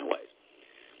out on the highways.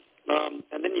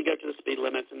 And then you go to the speed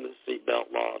limits and the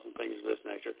seatbelt laws and things of this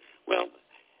nature. Well,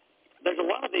 there's a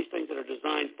lot of these things that are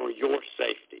designed for your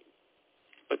safety.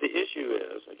 But the issue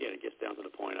is, again, it gets down to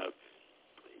the point of,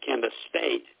 can the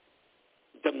state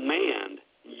demand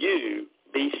you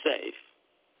be safe,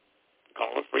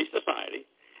 call it a free society,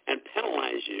 and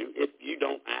penalize you if you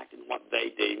don't act in what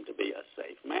they deem to be a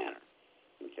safe manner?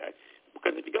 Okay?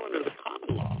 Because if you go under the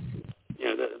common law,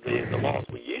 the laws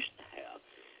we used to have,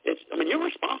 you're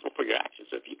responsible for your actions.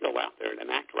 So if you go out there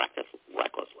and act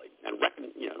recklessly and wreck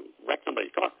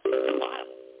somebody's car, you're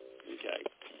liable. Okay?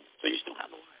 So you still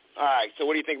have the law. All right, so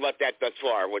what do you think about that thus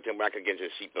far? We're not going to get into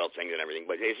the seatbelt things and everything,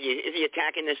 but is he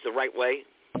attacking this the right way?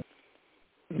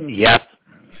 Yes.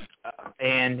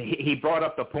 And he brought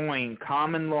up the point,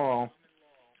 common law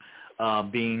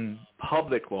being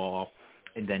public law,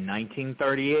 and then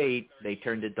 1938, they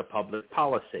turned it to public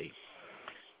policy.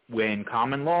 When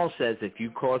common law says if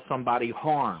you cause somebody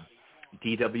harm,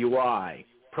 DWI,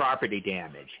 property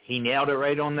damage, he nailed it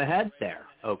right on the head there,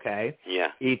 okay?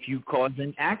 Yeah. If you cause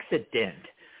an accident,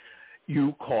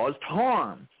 you caused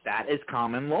harm. That is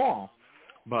common law.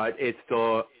 But it's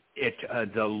the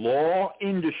law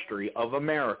industry of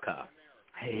America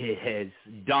has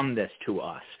done this to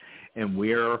us, and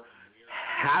we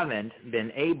haven't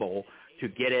been able to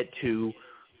get it through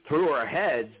our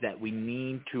heads that we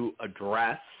need to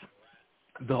address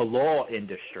the law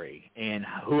industry. And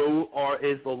who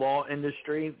is the law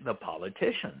industry? The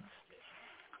politicians.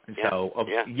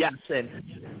 Yes, and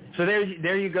so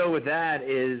there you go with that.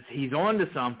 Is he's on to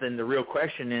something. The real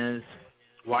question is,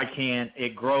 why can't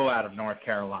it grow out of North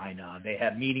Carolina? They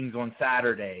have meetings on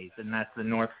Saturdays, and that's the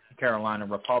North Carolina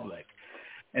Republic,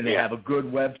 and they have a good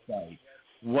website.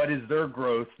 What is their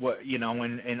growth?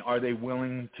 And are they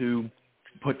willing to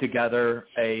put together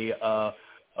a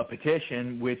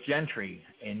petition with Gentry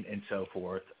and so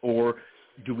forth, or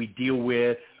do we deal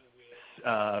with,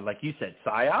 like you said,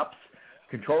 psyops?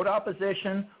 Controlled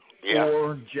opposition,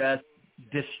 or just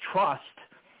distrust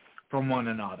from one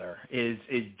another? Is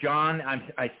John?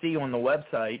 I see on the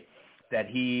website that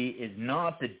he is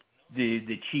not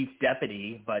the chief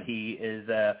deputy, but he is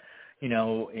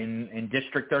in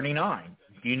District 39.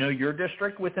 Do you know your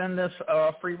district within this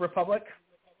Free Republic?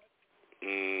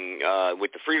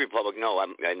 With the Free Republic, no.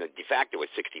 I'm de facto at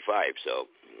 65. So,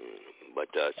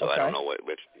 okay. I don't know what.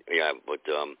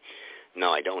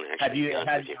 No, I don't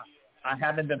actually. I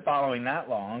haven't been following that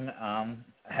long.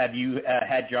 Have you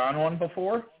had John on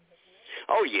before?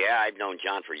 Oh, yeah. I've known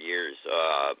John for years.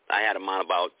 I had him on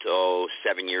about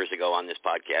 7 years ago on this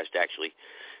podcast, actually,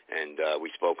 and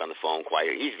we spoke on the phone quite.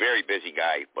 He's a very busy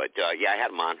guy, but, I had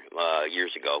him on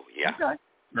years ago, yeah. Okay,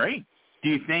 great. Do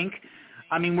you think,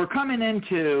 we're coming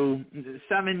into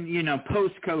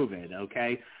post-COVID,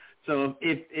 okay? So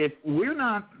if we're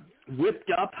not whipped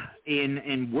up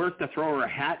and worth to throw our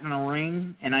hat in the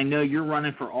ring, and I know you're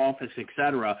running for office, et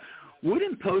cetera,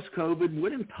 wouldn't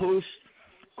post-COVID,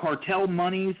 post-cartel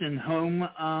monies and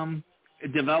home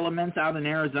developments out in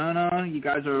Arizona, you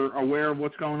guys are aware of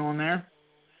what's going on there?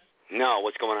 No,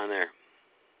 what's going on there?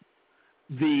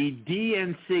 The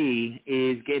DNC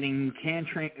is getting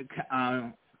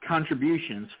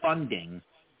contributions, funding,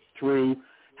 through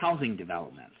housing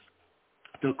developments.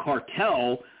 The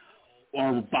cartel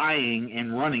are buying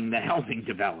and running the housing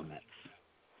developments.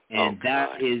 And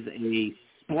that is a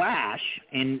splash,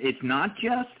 and it's not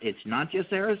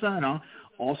just Arizona,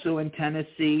 also in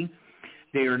Tennessee.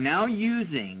 They are now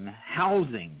using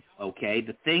housing, okay,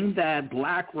 the thing that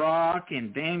BlackRock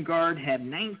and Vanguard have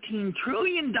 $19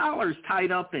 trillion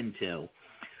tied up into.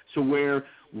 So where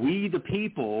we, the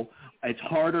people, it's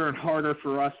harder and harder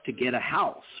for us to get a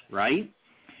house, right?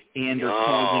 And they're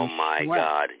causing my sweat.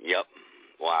 God, yep.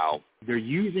 Wow. They're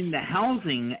using the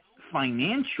housing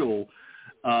financial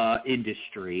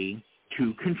industry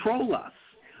to control us.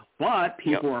 But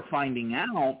people are finding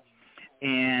out,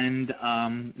 and,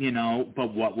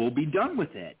 but what will be done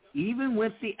with it? Even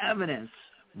with the evidence,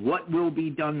 what will be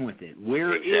done with it?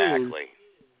 Where is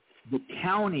the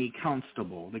county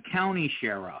constable, the county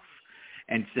sheriff,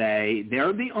 and say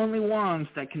they're the only ones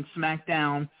that can smack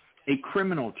down a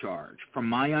criminal charge, from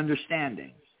my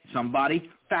understanding. Somebody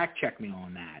fact check me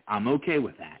on that. I'm okay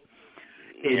with that.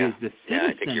 It is the citizen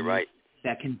I think you're right.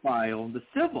 that can file the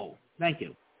civil. Thank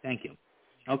you.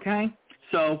 Okay?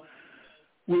 So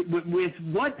with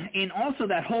what, and also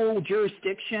that whole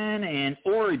jurisdiction and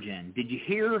origin, did you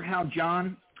hear how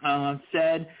John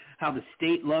said how the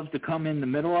state loves to come in the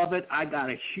middle of it? I got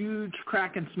a huge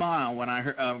cracking smile when I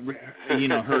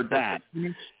heard that.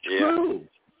 It's true.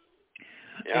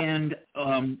 Yeah. And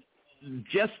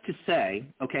just to say,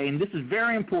 okay, and this is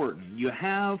very important,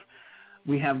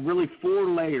 we have really 4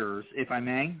 layers, if I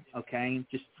may, okay,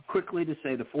 just quickly to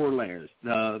say the 4 layers.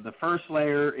 The first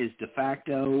layer is de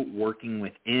facto, working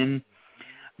within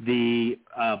the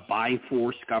by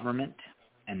force government,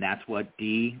 and that's what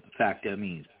de facto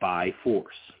means, by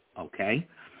force, okay,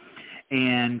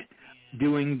 and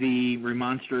doing the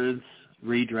remonstrance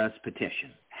redress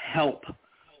petition. Help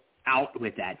out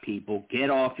with that, people.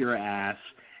 Get off your ass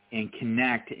and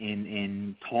connect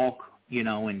and talk,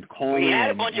 and call. We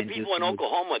had a bunch of people in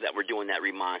Oklahoma that were doing that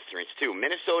remonstrance too,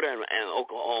 Minnesota and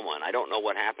Oklahoma, and I don't know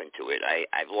what happened to it.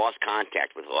 I've lost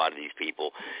contact with a lot of these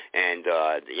people, and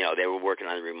they were working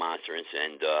on the remonstrance,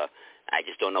 and I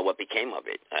just don't know what became of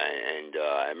it. And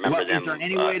I remember them. Is there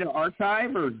any way to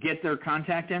archive or get their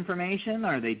contact information?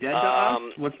 Are they dead to us?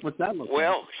 What's that look like?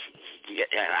 Well,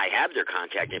 I have their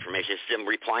contact information. It's them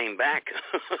replying back.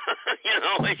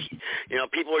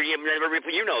 People are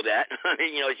never. You know that.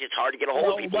 It's just hard to get a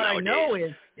hold of people nowadays. What I know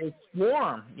is it's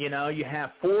warm. You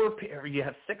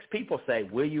have 6 people say,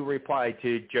 "Will you reply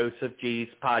to Joseph G's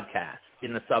podcast?"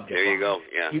 in the subject line. There you go.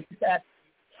 Yeah. You did that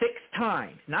 6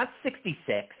 times, not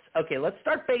 66. Okay, let's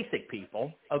start basic,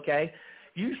 people, okay?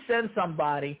 You send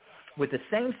somebody with the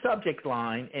same subject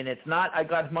line, and it's not, "I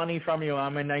got money from you,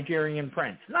 I'm a Nigerian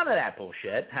prince." None of that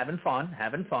bullshit. Having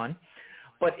fun.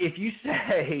 But if you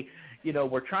say,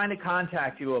 "We're trying to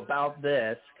contact you about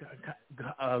this,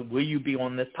 will you be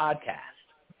on this podcast?"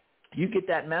 You get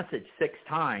that message 6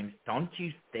 times, don't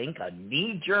you think a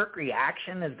knee-jerk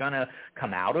reaction is going to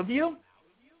come out of you?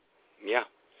 Yeah.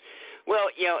 Well,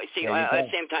 at the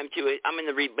same time, too, I'm in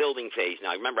the rebuilding phase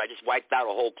now. Remember, I just wiped out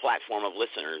a whole platform of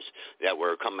listeners that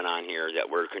were coming on here that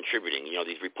were contributing,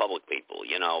 these Republic people,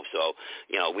 So,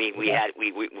 we had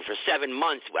for 7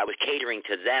 months, I was catering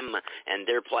to them and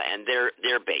their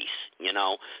base,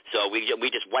 So we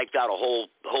just wiped out a whole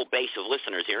base of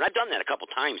listeners here. And I've done that a couple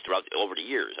times over the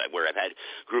years where I've had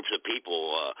groups of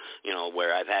people,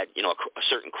 where I've had, a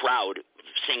certain crowd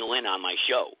single in on my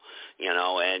show,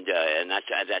 and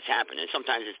that's happened. And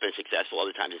sometimes it's been successful,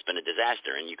 other times it's been a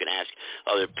disaster. And you can ask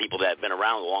other people that have been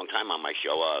around a long time on my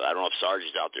show. I don't know if Sarge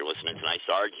is out there listening tonight.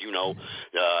 Sarge,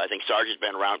 I think Sarge has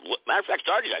been around. Matter of fact,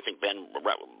 Sarge has, I think, been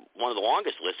one of the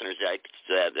longest listeners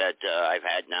that I've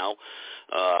had now.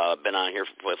 Been on here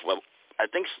for I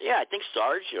think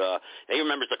Sarge. He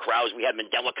remembers the crowds. We had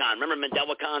MandelaCon. Remember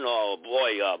MandelaCon? Oh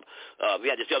boy, we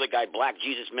had this other guy, Black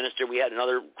Jesus Minister. We had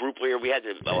another group here. We had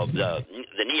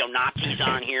the neo-Nazis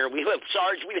on here. We've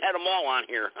had them all on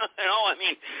here.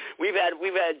 We've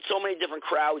had so many different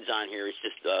crowds on here. It's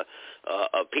just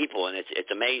of people, and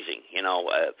it's amazing.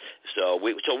 So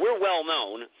we're well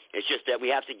known. It's just that we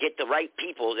have to get the right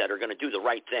people that are going to do the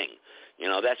right thing.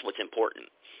 That's what's important.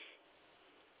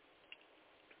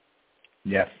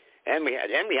 Yes. And we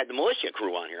had the militia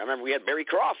crew on here. I remember we had Barry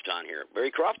Croft on here. Barry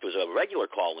Croft was a regular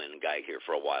call-in guy here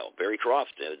for a while. Barry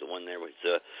Croft, the one there was,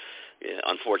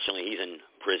 unfortunately, he's in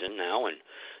prison now, and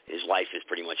his life is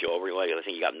pretty much over. I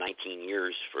think he got 19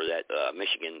 years for that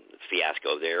Michigan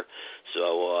fiasco there.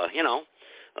 So,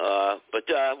 but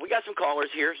we got some callers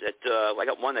here. I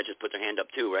got one that just put their hand up,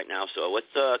 too, right now. So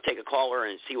let's take a caller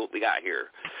and see what we got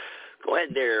here. Go ahead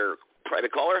there,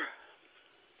 private caller.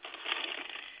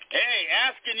 Hey,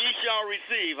 ask and ye shall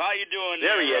receive. How you doing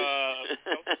there? There he is.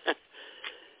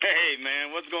 Hey,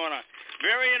 man, what's going on?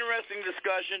 Very interesting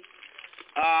discussion.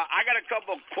 I got a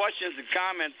couple of questions and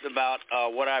comments about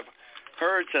what I've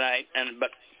heard tonight.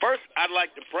 But first, I'd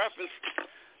like to preface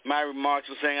my remarks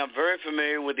with saying I'm very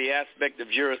familiar with the aspect of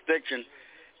jurisdiction,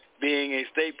 being a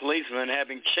state policeman,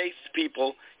 having chased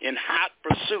people in hot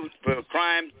pursuit for a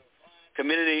crime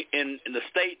committed in the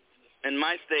state, in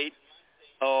my state,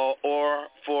 or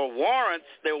for warrants.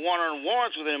 They were wanting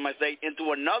warrants within my state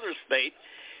into another state,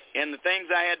 and the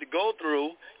things I had to go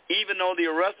through, even though the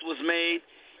arrest was made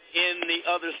in the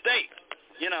other state.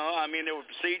 There were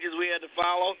procedures we had to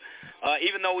follow.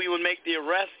 Even though we would make the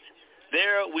arrest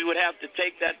there, we would have to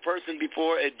take that person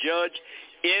before a judge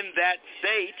in that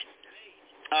state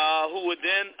who would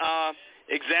then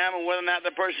examine whether or not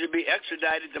the person should be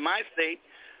extradited to my state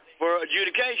for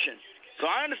adjudication. So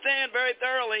I understand very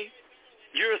thoroughly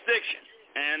jurisdiction.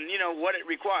 and, what it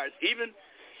requires. Even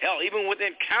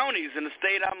within counties in the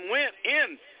state I'm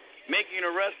in, making an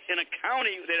arrest in a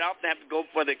county, they often have to go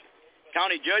for the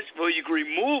county judge before you can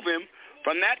remove him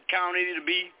from that county to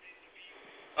be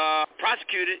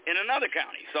prosecuted in another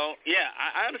county. So, yeah,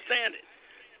 I understand it.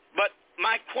 But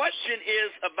my question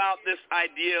is about this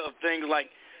idea of things like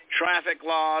traffic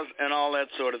laws and all that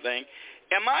sort of thing.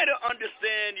 Am I to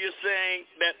understand you're saying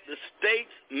that the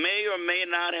states may or may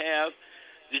not have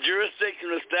the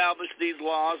jurisdiction to establish these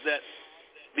laws, that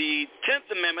the 10th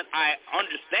Amendment, I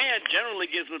understand, generally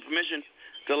gives them permission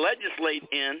to legislate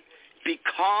in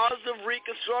because of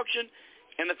Reconstruction,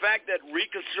 and the fact that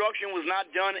Reconstruction was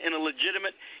not done in a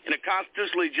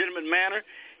constitutionally legitimate manner?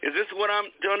 Is this what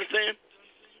I'm to understand?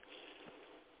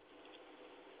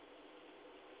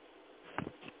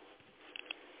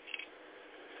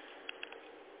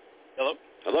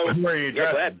 Hello? Who are you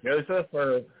addressing, Joseph,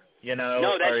 or,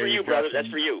 No, that's for you, brother. That's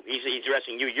for you. He's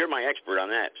addressing you. You're my expert on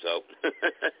that, so.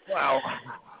 Well,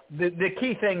 the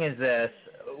key thing is this.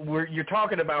 You're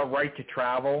talking about right to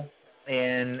travel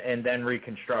and then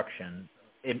Reconstruction,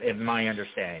 in my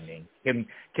understanding. Can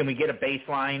we get a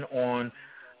baseline on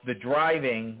the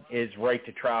driving is right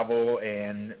to travel,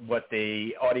 and what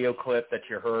the audio clip that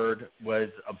you heard was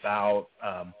about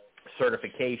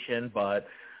certification, but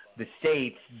the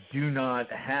states do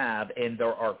not have, and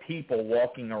there are people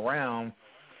walking around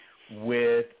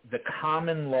with the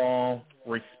common law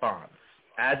response.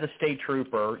 As a state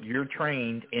trooper, you're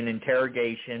trained in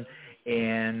interrogation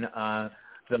and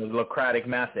the Socratic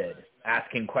method,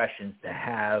 asking questions to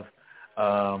have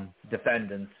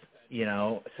defendants,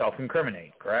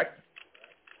 self-incriminate, correct?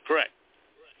 Correct.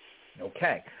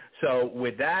 Okay. So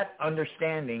with that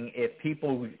understanding, if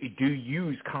people do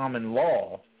use common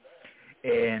law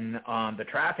in the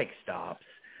traffic stops,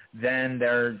 then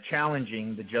they're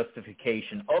challenging the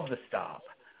justification of the stop.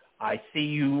 I see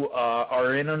you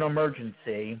are in an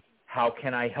emergency. How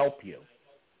can I help you?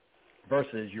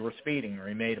 Versus you were speeding or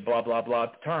you made a blah, blah, blah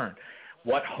turn.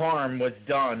 What harm was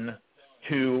done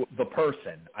to the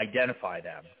person? Identify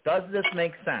them. Does this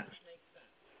make sense?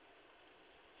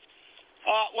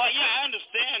 Well, yeah, I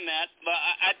understand that, but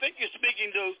I think you're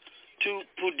speaking to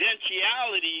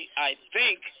prudentiality, I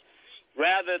think,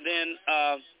 rather than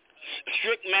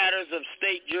strict matters of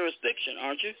state jurisdiction,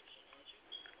 aren't you?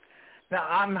 Now,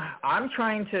 I'm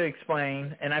trying to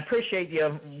explain, and I appreciate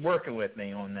you working with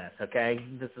me on this, okay?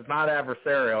 This is not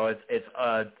adversarial. It's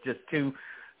just two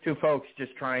folks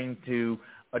just trying to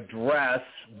address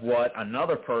what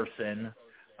another person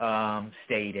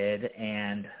stated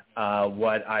and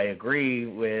what I agree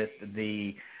with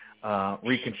the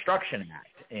Reconstruction Act.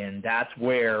 And that's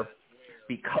where,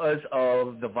 because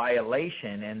of the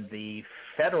violation and the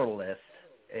Federalist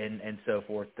and so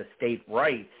forth, the state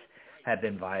rights have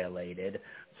been violated.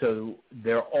 So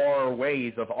there are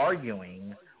ways of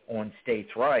arguing on states'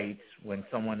 rights when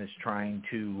someone is trying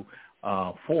to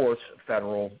force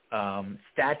federal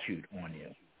statute on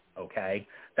you, okay?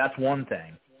 That's one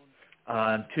thing.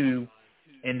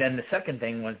 And then the second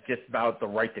thing was just about the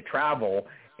right to travel,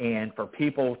 and for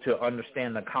people to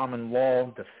understand the common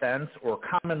law defense or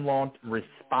common law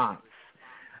response.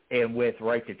 And with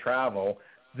right to travel,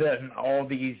 then all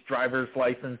these driver's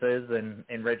licenses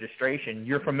and registration,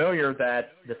 you're familiar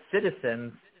that the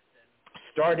citizens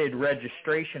started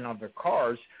registration of their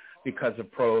cars because of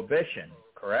prohibition,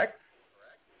 correct?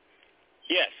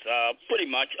 Yes, pretty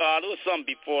much. There was some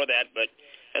before that, but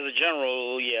as a general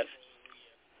rule, yes.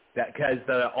 Because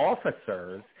the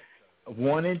officers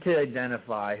wanted to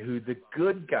identify who the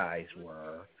good guys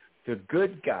were. The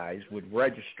good guys would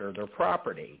register their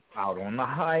property out on the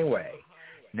highway.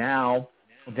 Now,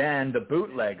 then the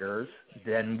bootleggers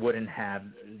then wouldn't have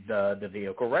the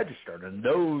vehicle registered, and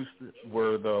those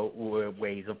were the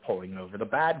ways of pulling over the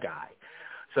bad guy.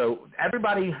 So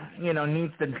everybody,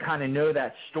 needs to kind of know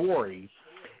that story,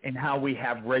 and how we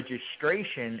have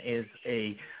registration is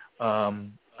a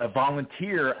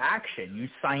volunteer action. You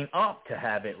sign up to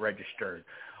have it registered.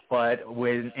 But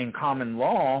in common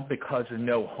law, because of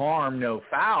no harm, no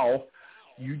foul,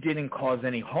 you didn't cause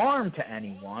any harm to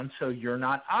anyone, so you're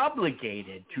not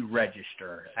obligated to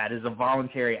register. That is a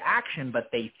voluntary action, but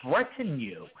they threaten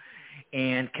you.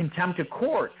 And contempt of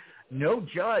court, no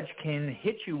judge can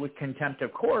hit you with contempt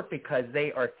of court because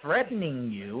they are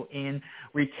threatening you and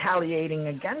retaliating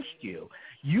against you.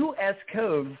 U.S.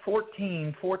 Code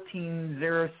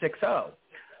 1414060.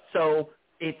 So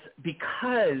it's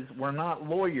because we're not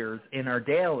lawyers in our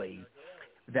daily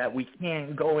that we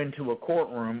can't go into a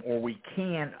courtroom, or we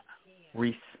can't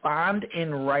respond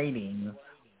in writing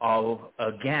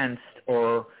against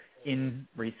or in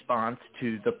response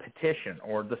to the petition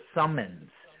or the summons.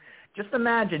 Just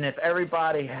imagine if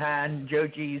everybody had Joe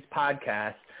G's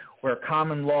podcast where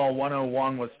Common Law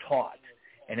 101 was taught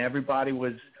and everybody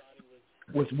was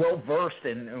well-versed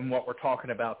in what we're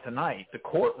talking about tonight. The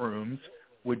courtrooms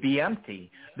would be empty.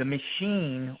 The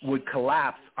machine would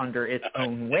collapse under its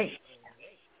own weight.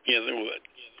 Yes, it would.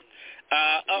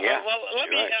 Well, let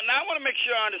me. Now I want to make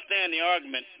sure I understand the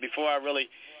argument before I really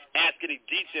ask any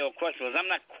detailed questions. I'm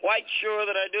not quite sure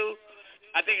that I do.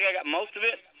 I think I got most of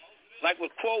it. Like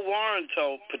with quo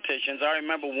warranto petitions, I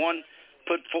remember one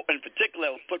in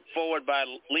particular was put forward by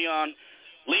Leo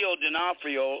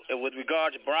D'Onofrio with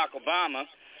regard to Barack Obama,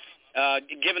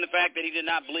 given the fact that he did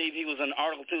not believe he was an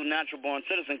Article II natural-born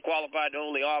citizen qualified to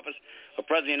hold the office of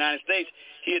President of the United States.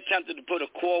 He attempted to put a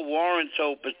quo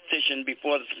warranto petition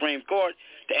before the Supreme Court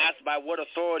to ask by what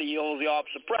authority he holds the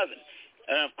office of President.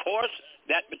 And, of course,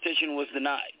 that petition was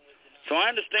denied. So I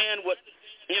understand what,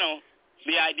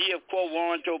 the idea of quo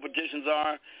warranto petitions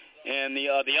are and the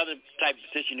other type of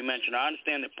petition you mentioned. I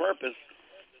understand the purpose,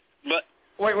 but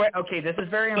Wait. Okay, this is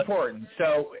very important.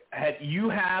 So, have you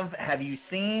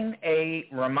seen a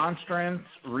remonstrance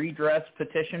redress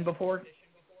petition before?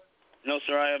 No,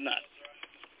 sir, I have not.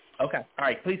 Okay. All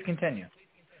right. Please continue.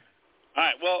 All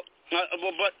right. Well,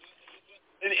 but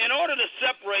in order to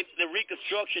separate the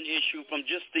Reconstruction issue from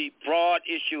just the broad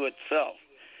issue itself,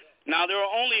 now there are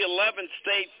only 11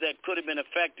 states that could have been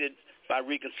affected by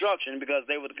Reconstruction because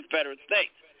they were the Confederate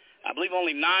states. I believe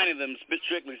only 9 of them,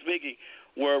 strictly speaking,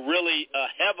 were really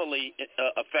heavily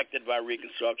affected by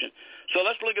Reconstruction. So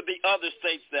let's look at the other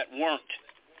states that weren't.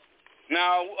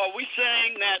 Now, are we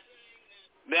saying that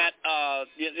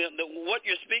what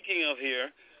you're speaking of here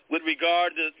with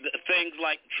regard to things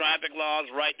like traffic laws,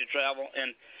 right to travel,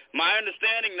 and my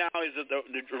understanding now is that the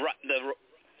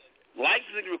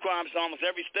licensing requirements in almost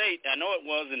every state, I know it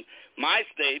was in my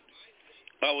state,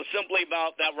 was simply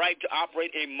about that right to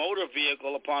operate a motor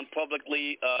vehicle upon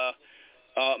publicly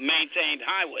maintained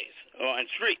highways and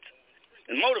streets.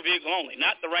 And motor vehicle only,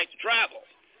 not the right to travel.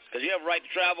 Because you have a right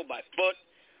to travel by foot,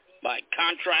 by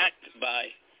contract,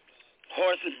 by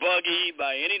horse and buggy,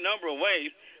 by any number of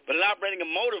ways. But operating a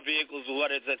motor vehicle is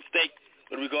what is at stake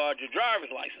with regard to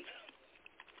driver's license.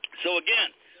 So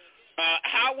again,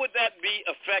 how would that be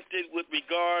affected with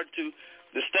regard to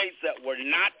the states that were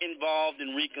not involved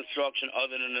in Reconstruction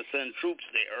other than to send troops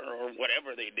there or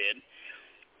whatever they did?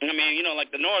 I mean,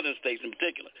 like the northern states in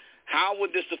particular. How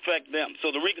would this affect them?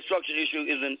 So the Reconstruction issue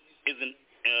isn't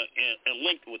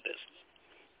linked with this.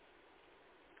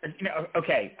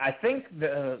 Okay, I think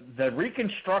the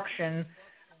Reconstruction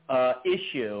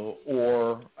issue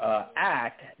or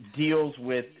act deals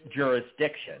with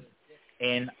jurisdiction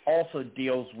and also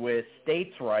deals with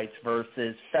states' rights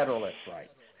versus federalist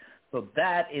rights. So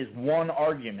that is one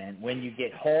argument. When you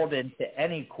get hauled into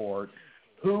any court,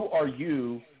 who are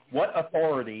you? What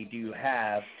authority do you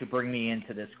have to bring me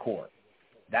into this court?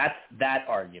 That's that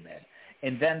argument.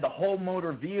 And then the whole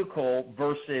motor vehicle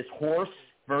versus horse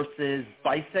versus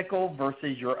bicycle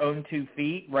versus your own 2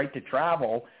 feet, right to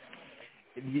travel,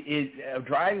 is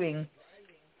driving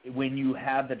when you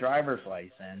have the driver's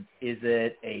license, is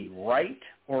it a right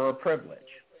or a privilege?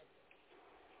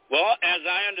 Well, as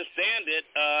I understand it,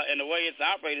 and the way it's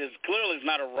operated, clearly it's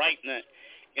not a right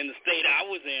in the state I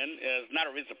was in.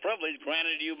 It's a privilege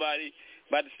granted to you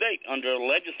by the state under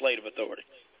legislative authority.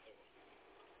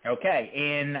 Okay,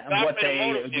 and I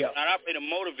operate a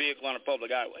motor vehicle on a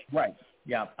public highway. Right.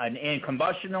 Yeah, and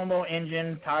combustible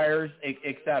engine, tires,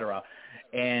 etc.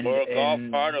 Or a golf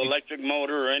cart, or electric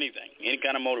motor, or anything, any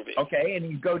kind of motor vehicle. Okay, and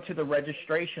you go to the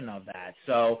registration of that.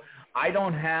 So I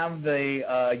don't have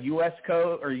the U.S.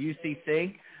 code or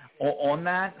UCC on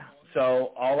that.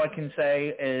 So all I can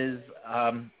say is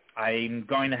I'm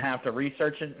going to have to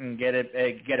research it and get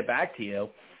it back to you.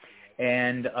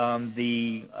 And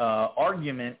the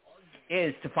argument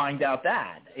is to find out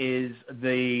that is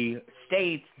the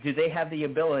states, do they have the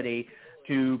ability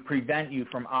to prevent you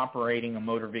from operating a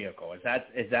motor vehicle? Is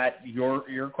that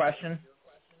your question?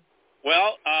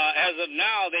 Well, as of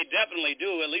now, they definitely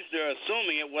do. At least they're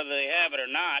assuming it, whether they have it or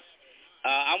not.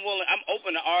 I'm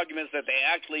open to arguments that they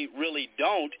actually really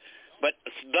don't. But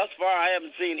thus far, I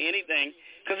haven't seen anything,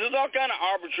 because there's all kind of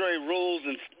arbitrary rules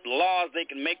and laws they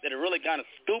can make that are really kind of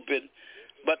stupid,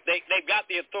 but they've got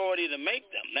the authority to make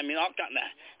them. I mean, all kind of.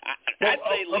 I'd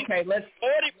say at least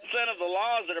 40% of the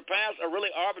laws that are passed are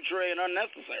really arbitrary and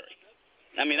unnecessary.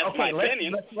 I mean, that's my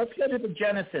opinion. Let's go to the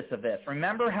genesis of this.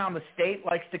 Remember how the state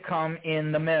likes to come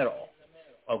in the middle,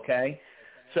 okay?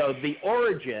 So the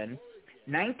origin,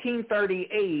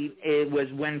 1938, it was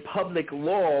when public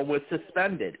law was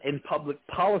suspended and public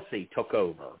policy took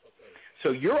over.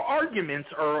 So your arguments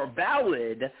are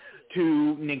valid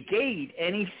to negate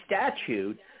any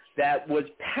statute that was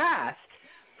passed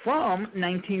from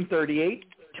 1938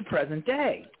 to present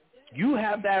day. You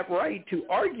have that right to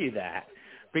argue that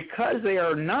because they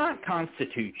are not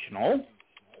constitutional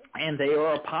and they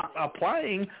are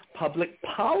applying public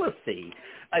policy,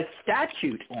 a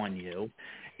statute on you,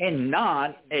 and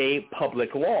not a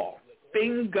public law.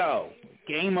 Bingo.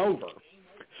 Game over.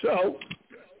 So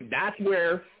that's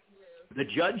where the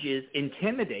judges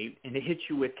intimidate and hit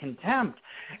you with contempt,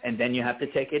 and then you have to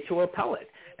take it to appellate,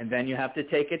 and then you have to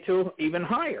take it to even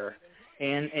higher,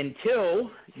 and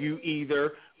until you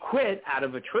either quit out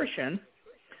of attrition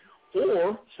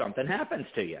or something happens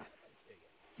to you.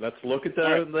 Let's look at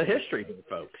the history here,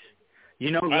 folks.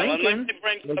 You know, Lincoln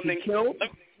was killed.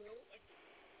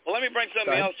 Well, let me bring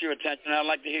something else to your attention. I'd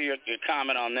like to hear your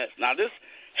comment on this. Now, this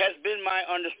has been my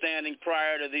understanding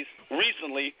prior to these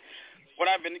recently, what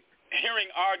I've been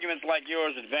hearing arguments like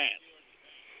yours advance.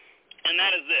 And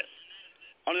that is this.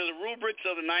 Under the rubrics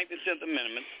of the 9th and 10th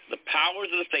Amendments, the powers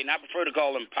of the state, and I prefer to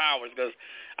call them powers because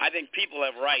I think people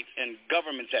have rights and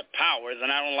governments have powers,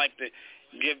 and I don't like to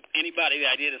give anybody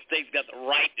the idea the state's got the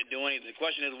right to do anything. The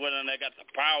question is whether they got the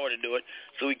power to do it,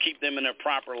 so we keep them in their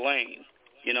proper lane.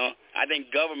 You know, I think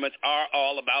governments are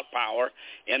all about power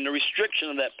and the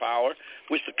restriction of that power,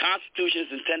 which the Constitution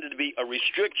is intended to be a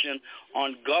restriction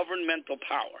on governmental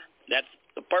power. That's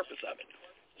the purpose of it.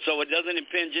 So it doesn't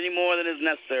impinge any more than is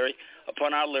necessary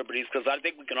upon our liberties, because I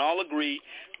think we can all agree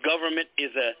government is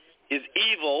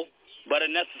evil, but a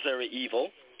necessary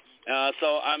evil.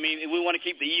 So, I mean, we want to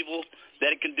keep the evil that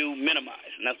it can do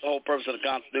minimized, and that's the whole purpose of the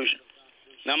Constitution.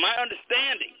 Now, my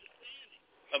understanding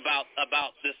about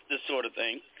this sort of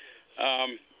thing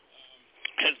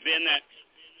has been that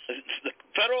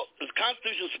the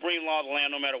Constitution is the supreme law of the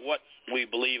land, no matter what we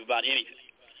believe about anything.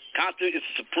 Constitution is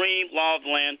the supreme law of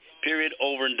the land, period,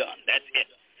 over and done. That's it.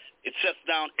 It sets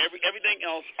down everything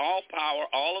else, all power,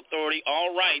 all authority,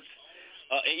 all rights,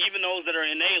 even those that are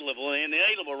inalienable. And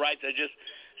inalienable rights are just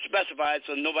specified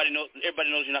so everybody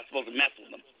knows you're not supposed to mess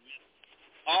with them.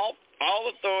 All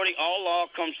authority, all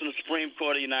law comes from the Supreme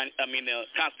Court of the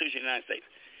Constitution of the United States.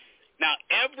 Now,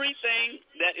 everything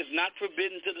that is not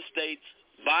forbidden to the states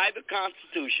by the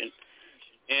Constitution,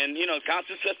 and, you know, the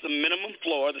Constitution sets the minimum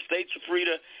floor. The states are free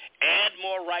to add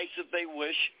more rights if they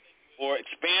wish or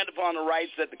expand upon the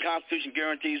rights that the Constitution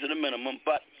guarantees at a minimum,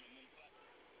 but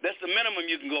that's the minimum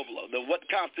you can go below, what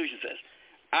the Constitution says.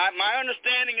 My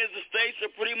understanding is the states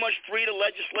are pretty much free to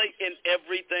legislate in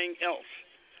everything else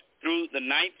through the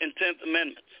 9th and 10th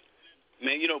Amendments. I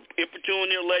mean, you know,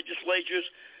 importune their legislatures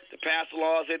to pass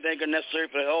laws they think are necessary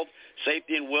for the health,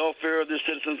 safety, and welfare of their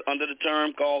citizens under the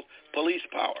term called police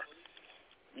power.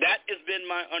 That has been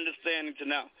my understanding to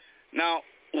now. Now,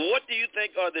 what do you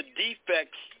think are the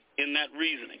defects in that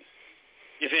reasoning,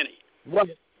 if any? Well,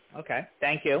 okay,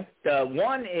 thank you. The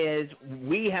one is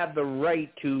we have the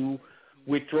right to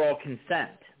withdraw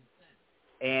consent.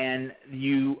 And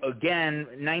you, again,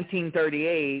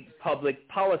 1938, public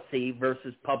policy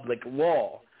versus public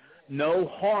law. No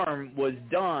harm was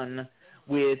done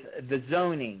with the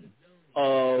zoning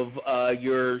of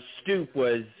your stoop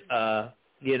was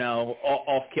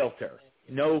off kilter.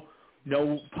 No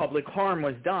public harm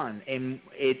was done, and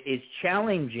it is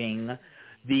challenging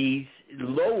these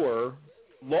lower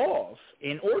laws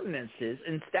and ordinances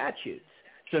and statutes.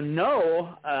 So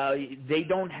no, they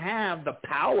don't have the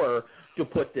power to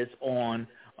put this on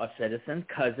a citizen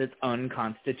because it's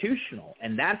unconstitutional,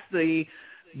 and that's the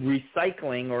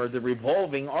recycling or the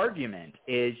revolving argument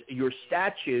is your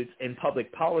statutes and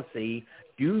public policy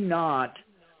do not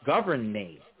govern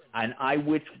me. And I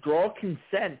withdraw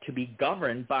consent to be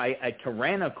governed by a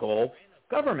tyrannical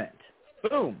government.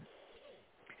 Boom.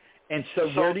 And so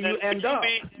where do you end up?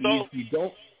 You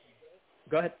don't.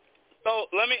 Go ahead. So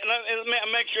let me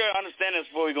make sure I understand this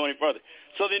before we go any further.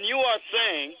 So then you are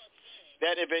saying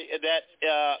that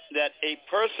that a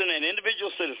person, an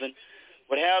individual citizen,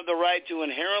 would have the right to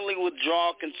inherently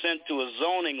withdraw consent to a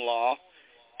zoning law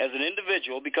as an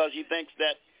individual because he thinks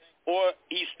that, or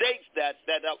he states that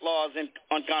law is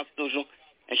unconstitutional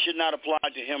and should not apply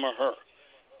to him or her.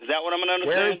 Is that what I'm going to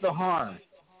understand? Where is the harm?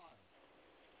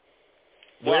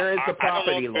 Where is the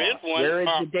property law? Where is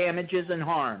the damages and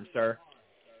harm, sir?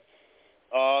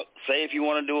 Say if you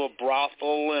want to do a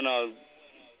brothel and a...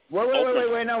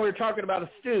 Wait. No, we're talking about a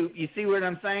stoop. You see what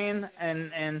I'm saying?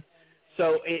 And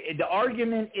so the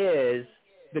argument is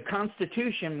the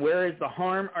Constitution, where is the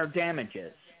harm or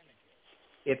damages?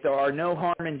 If there are no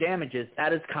harm and damages,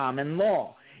 that is common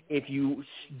law. If you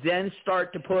then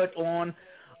start to put on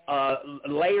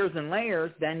layers and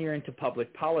layers, then you're into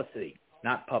public policy,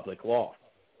 not public law.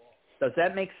 Does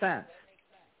that make sense?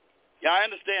 Yeah, I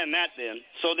understand that then.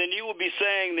 So then you would be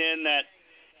saying then that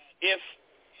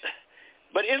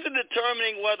but isn't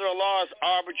determining whether a law is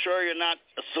arbitrary or not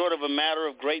a sort of a matter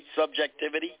of great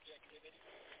subjectivity?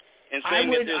 And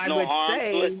saying that there's no harm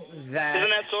to it? Isn't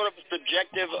that sort of a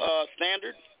subjective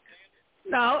standard?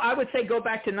 No, I would say go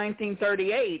back to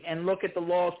 1938 and look at the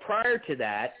laws prior to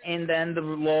that and then the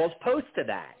laws post to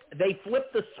that. They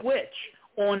flipped the switch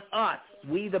on us,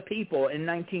 we the people, in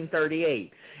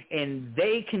 1938. And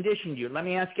they conditioned you. Let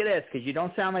me ask you this, because you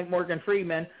don't sound like Morgan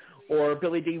Freeman or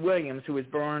Billy D. Williams, who was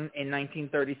born in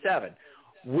 1937.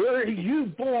 Were you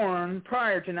born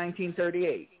prior to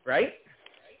 1938, right?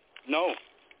 No.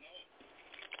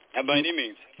 Not by any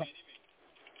means.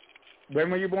 When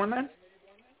were you born then?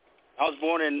 I was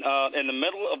born in the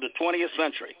middle of the 20th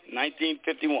century,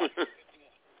 1951.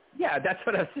 Yeah, that's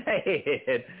what I'm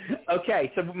saying.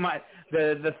 Okay, so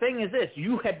the thing is this.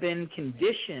 You have been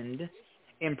conditioned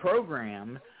and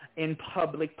programmed in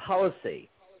public policy.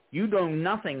 You know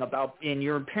nothing about, and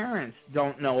your parents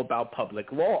don't know about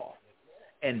public law.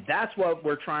 And that's what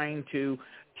we're trying to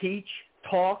teach,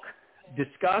 talk,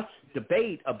 discuss,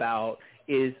 debate about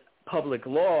is public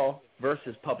law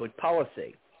versus public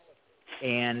policy.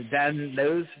 And then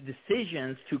those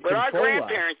decisions to control us.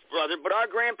 But our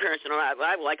grandparents, and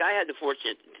I had the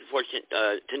fortunate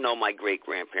to know my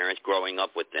great-grandparents growing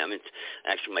up with them. It's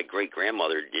actually my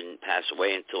great-grandmother didn't pass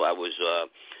away until I was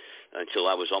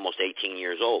almost 18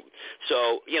 years old.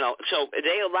 So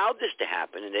they allowed this to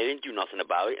happen, and they didn't do nothing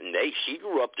about it. And she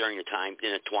grew up during the time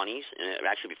in the 20s, and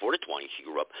actually before the 20s she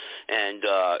grew up, and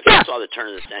she saw the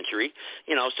turn of the century.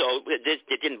 So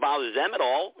it didn't bother them at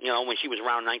all. When she was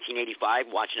around 1985,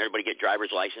 watching everybody get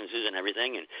driver's licenses and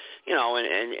everything, and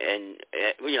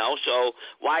so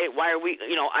why are we?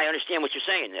 I understand what you're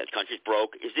saying. That country's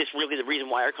broke. Is this really the reason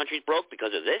why our country's broke?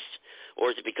 Because of this,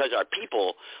 or is it because our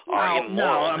people are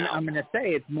immoral now? I'm going to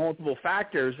say it's multiple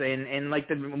factors, and like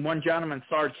the one gentleman,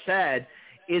 Sarge, said,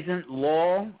 isn't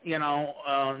law,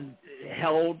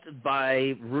 held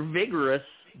by vigorous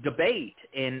debate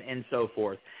and so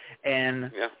forth.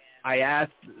 And I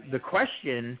asked the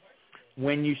question,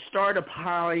 when you start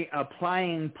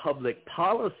applying public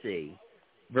policy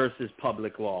versus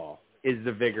public law, is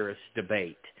the vigorous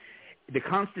debate. The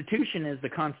Constitution is the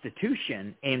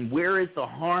Constitution, and where is the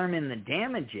harm and the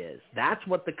damages? That's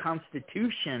what the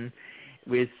Constitution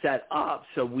is set up,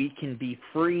 so we can be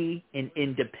free and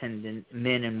independent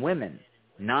men and women,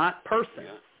 not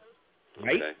persons. Yeah.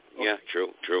 Right? Okay. Yeah, true.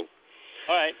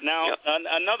 All right. Now,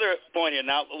 another point here.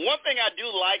 Now, one thing I do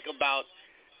like about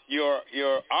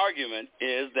your argument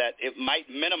is that it might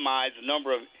minimize the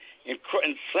number of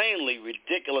insanely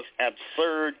ridiculous,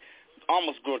 absurd,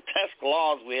 almost grotesque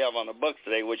laws we have on the books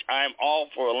today, which I am all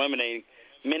for eliminating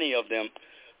many of them.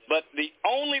 But the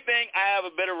only thing I have a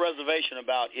bit of reservation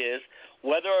about is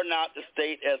whether or not the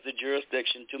state has the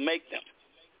jurisdiction to make them.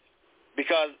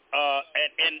 Because,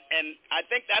 and I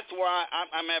think that's where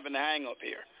I'm having the hang up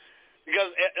here.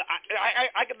 Because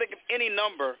I can think of any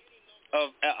number of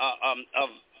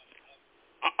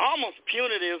almost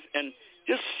punitive and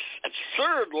just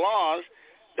absurd laws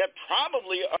that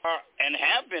probably are and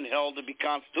have been held to be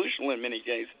constitutional in many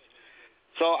cases.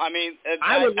 So, I mean,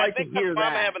 I would like I think to hear that's what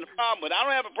that. I'm having a problem with. I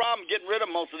don't have a problem getting rid of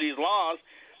most of these laws,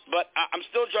 but I'm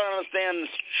still trying to understand the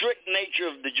strict nature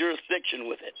of the jurisdiction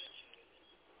with it.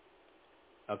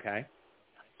 Okay.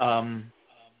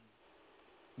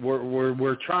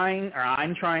 We're trying, or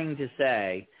I'm trying to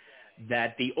say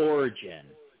that the origin,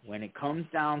 when it comes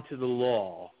down to the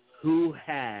law, who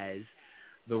has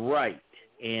the right?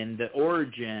 And the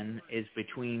origin is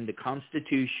between the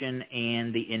Constitution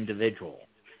and the individual.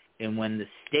 And when the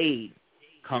state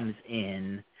comes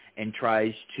in and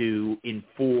tries to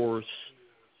enforce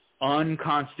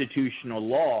unconstitutional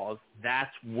laws,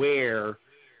 that's where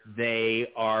they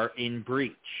are in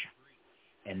breach.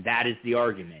 And that is the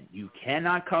argument. You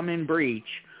cannot come in breach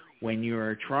when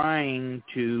you're trying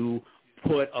to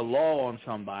put a law on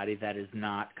somebody that is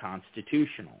not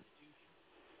constitutional.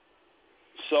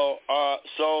 So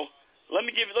let's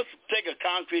take a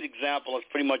concrete example that's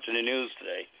pretty much in the news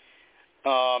today.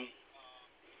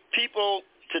 People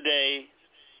today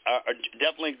are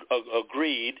definitely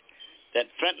agreed that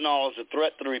fentanyl is a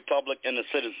threat to the republic and the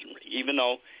citizenry, even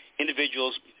though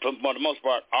individuals, for the most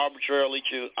part, arbitrarily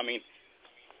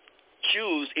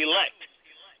elect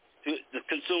to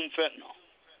consume fentanyl.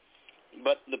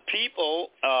 But the people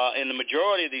in the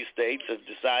majority of these states have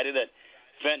decided that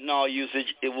fentanyl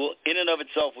usage, it will, in and of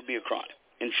itself, will be a crime.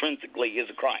 Intrinsically is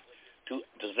a crime. To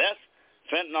possess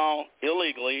fentanyl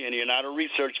illegally, and you're not a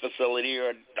research facility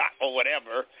or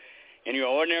whatever, and you're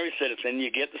an ordinary citizen,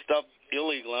 you get the stuff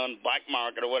illegally on black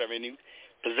market or whatever, and you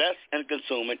possess and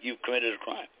consume it, you've committed a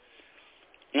crime.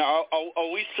 Now,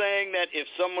 are we saying that if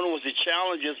someone was to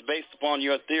challenge us based upon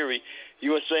your theory,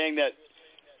 you are saying that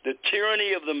the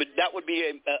tyranny of that would be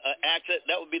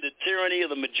the tyranny of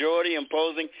the majority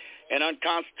imposing an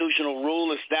unconstitutional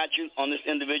rule or statute on this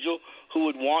individual who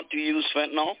would want to use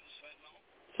fentanyl?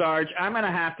 Sarge, I'm going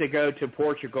to have to go to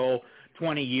Portugal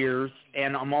 20 years,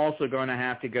 and I'm also going to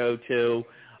have to go to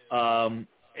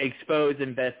expose,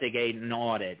 investigate, and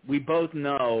audit. We both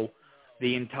know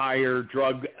the entire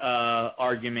drug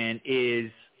argument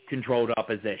is controlled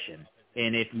opposition.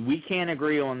 And if we can't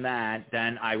agree on that,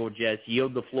 then I will just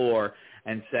yield the floor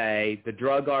and say the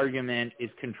drug argument is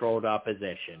controlled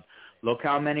opposition. Look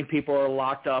how many people are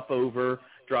locked up over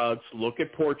drugs. Look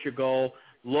at Portugal.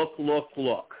 Look.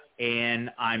 And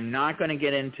I'm not going to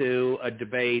get into a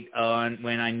debate on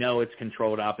when I know it's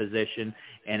controlled opposition,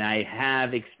 and I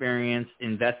have experience,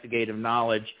 investigative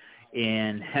knowledge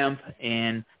in hemp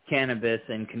and cannabis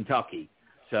in Kentucky.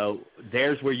 So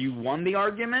there's where you won the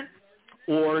argument,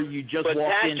 or you just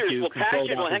walked into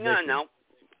controlled opposition. Well, hang on now.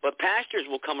 But pastors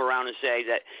will come around and say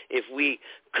that if we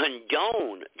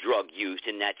condone drug use,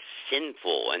 then that's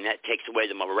sinful, and that takes away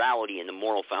the morality and the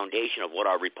moral foundation of what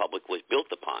our republic was built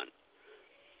upon.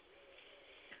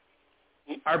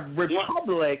 Our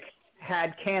republic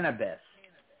had cannabis.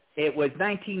 It was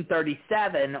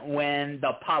 1937 when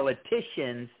the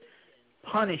politicians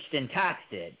punished and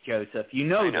taxed it, Joseph. You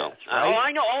know this, right? Oh,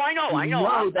 I know.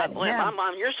 I'm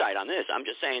on your side on this. I'm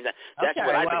just saying that's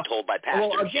what I've been told by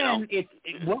pastors. Well, again,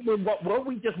 what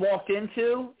we just walked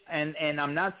into, and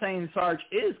I'm not saying Sarge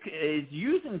is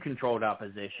using controlled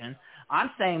opposition. I'm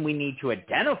saying we need to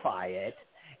identify it.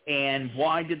 And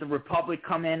why did the Republic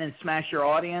come in and smash your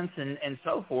audience and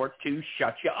so forth? To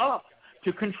shut you up,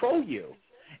 to control you.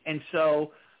 And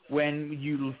so when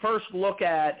you first look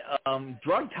at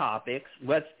drug topics,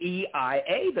 let's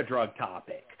EIA the drug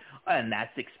topic. And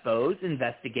that's expose,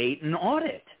 investigate, and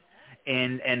audit.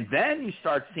 And then you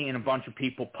start seeing a bunch of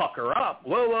people pucker up.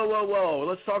 Whoa.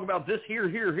 Let's talk about this here.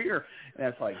 And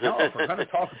it's like, no, if we're going to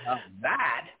talk about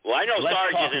that. Well, I know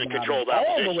Sarge is in controlled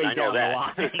opposition. I know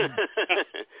that.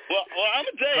 Well, I'm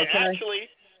going to tell you,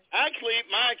 actually,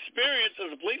 my experience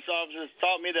as a police officer has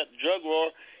taught me that the drug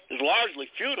war is largely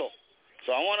futile.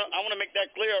 So I want to make that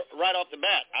clear right off the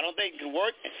bat. I don't think it can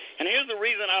work. And here's the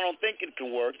reason I don't think it can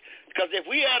work. Because if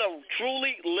we had a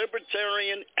truly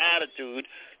libertarian attitude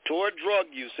toward drug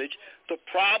usage, the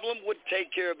problem would take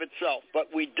care of itself.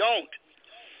 But we don't.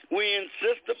 We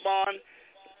insist upon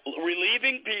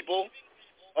relieving people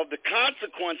of the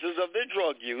consequences of their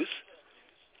drug use.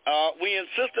 We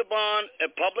insist upon a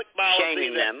public policy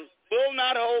that will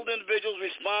not hold individuals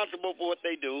responsible for what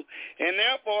they do. And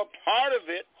therefore, part of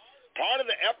the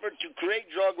effort to create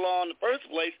drug law in the first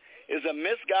place is a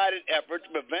misguided effort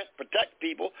to protect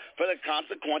people for the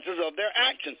consequences of their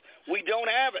actions. We don't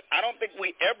have it. I don't think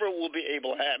we ever will be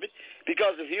able to have it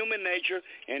because of human nature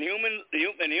and human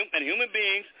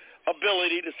beings'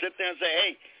 ability to sit there and say,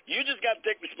 hey, you just got to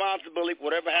take responsibility for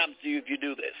whatever happens to you if you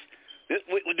do this.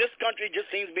 This country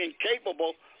just seems to be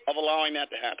incapable of allowing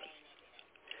that to happen.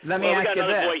 Let me ask you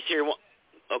this. Voice here.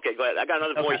 Okay, go ahead. I got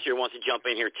another voice here who wants to jump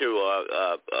in here too.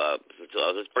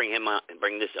 Let's bring him on.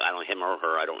 Bring this. I don't know, him or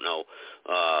her. I don't know.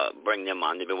 Bring them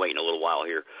on. They've been waiting a little while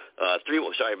here.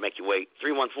 Sorry to make you wait.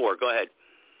 314. Go ahead.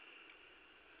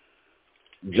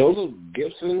 Joseph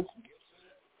Gibson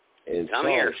and I'm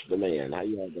here. The man. How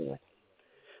you all doing?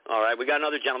 All right, we got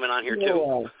another gentleman on here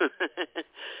too.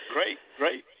 Great.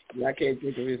 I can't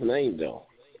think of his name though.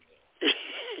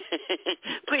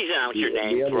 Please announce your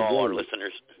name for all our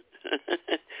listeners.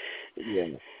 Yeah.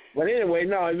 But anyway,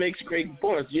 no, it makes great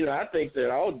points. I think that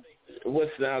all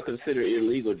what's now considered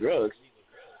illegal drugs,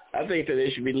 I think that they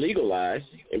should be legalized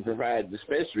and provide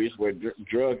dispensaries where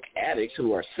drug addicts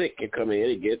who are sick can come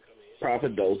in and get proper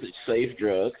dosage, safe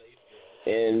drugs,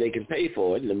 and they can pay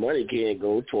for it, and the money can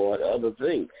go toward other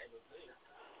things.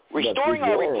 Restoring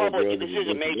our republic, this is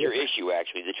a major issue,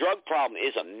 actually. The drug problem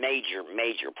is a major,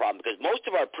 major problem because most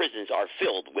of our prisons are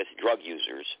filled with drug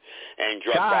users and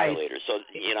drug violators. So,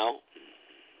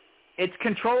 it's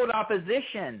controlled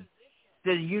opposition.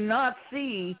 Do you not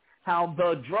see how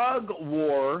the drug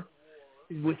war,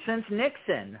 since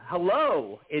Nixon,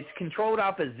 it's controlled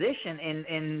opposition,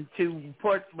 and to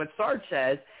put what Sarge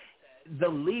says, the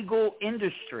legal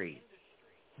industry,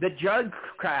 the drug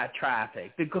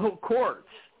traffic, the courts.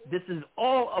 This is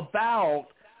all about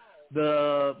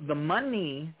the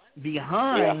money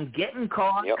behind getting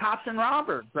caught, cops and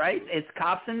robbers, right? It's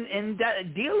cops and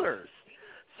dealers.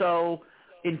 So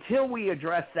until we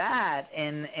address that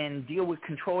and deal with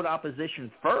controlled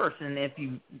opposition first, and if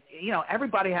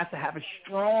everybody has to have a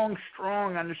strong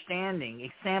understanding,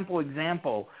 a sample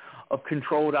example of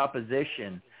controlled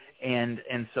opposition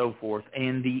and so forth,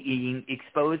 and the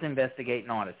expose, investigate,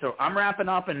 and audit. So I'm wrapping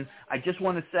up, and I just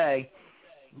want to say,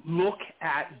 look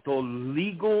at the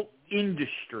legal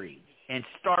industry and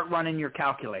start running your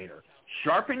calculator.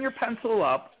 Sharpen your pencil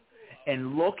up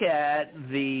and look at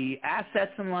the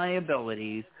assets and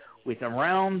liabilities with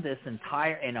around this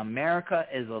entire, and America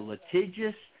is a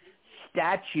litigious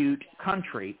statute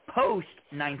country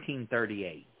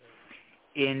post-1938.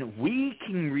 And we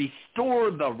can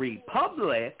restore the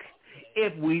republic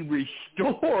if we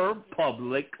restore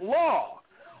public law.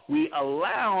 We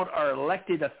allowed our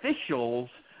elected officials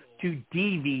to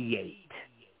deviate.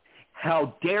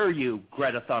 How dare you,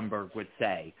 Greta Thunberg would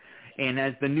say. And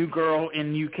as the new girl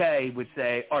in UK would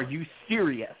say, are you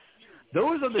serious?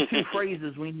 Those are the two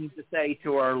phrases we need to say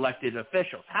to our elected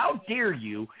officials. How dare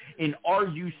you, and are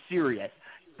you serious?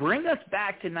 Bring us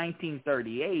back to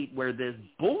 1938, where this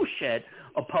bullshit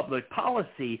of public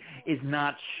policy is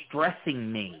not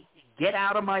stressing me. Get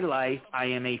out of my life. I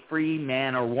am a free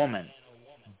man or woman.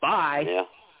 Bye. Yeah,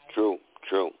 true.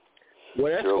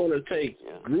 Well, that's going to take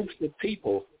groups of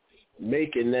people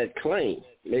making that claim,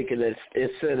 and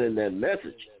sending that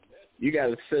message. You got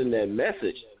to send that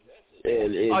message,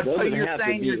 and it doesn't so you're have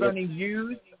saying to be. You're going to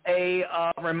use a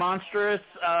remonstrous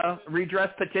redress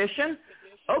petition?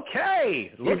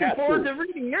 Okay, looking forward to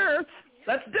reading yours.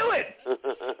 Let's do it.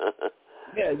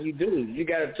 Yeah, you do. You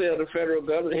got to tell the federal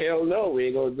government, hell no, we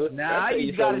ain't going to do it. Nah,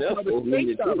 you got to tell the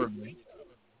state government.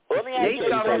 Well, let me ask you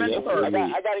something.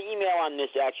 I got an email on this,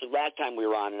 actually, last time we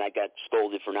were on, and I got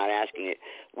scolded for not asking it.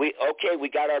 We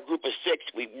got our group of 6.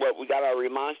 We got our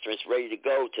remonstrance ready to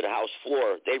go to the House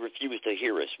floor. They refused to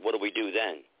hear us. What do we do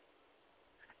then?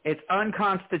 It's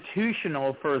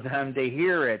unconstitutional for them to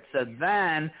hear it. So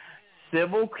then,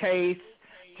 civil case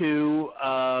to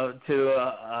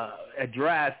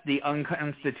address the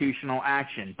unconstitutional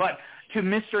action. But to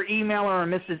Mr. Emailer or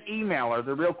Mrs. Emailer,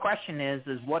 the real question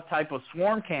is what type of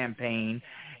swarm campaign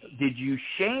did you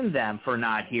shame them for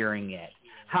not hearing it?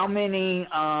 How many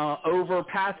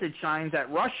overpassage signs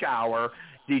at rush hour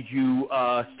did you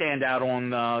stand out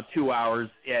on 2 hours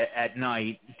at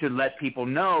night to let people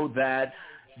know that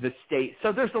the state...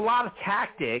 So there's a lot of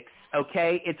tactics,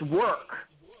 okay? It's work.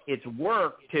 It's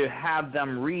work to have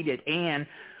them read it, and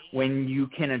when you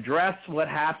can address what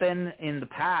happened in the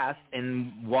past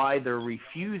and why they're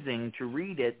refusing to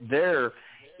read it, they're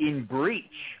in breach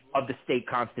of the state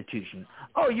constitution.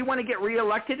 Oh, you want to get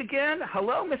reelected again?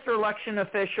 Hello, Mr. Election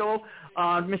Official,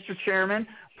 Mr. Chairman.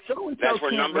 So-and-so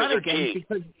can't run again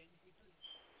because...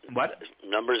 What?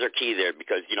 Numbers are key there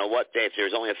because you know what? If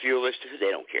there's only a few of us, they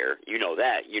don't care. You know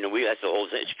that. You know, that's the whole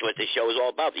thing. What this show is all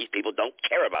about. These people don't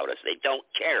care about us. They don't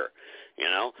care. You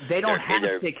know, they don't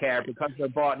have to care because they're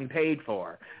bought and paid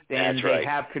for. And they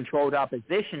have controlled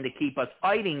opposition to keep us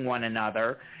fighting one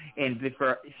another. And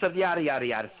so yada yada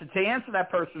yada. So to answer that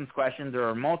person's question, there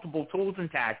are multiple tools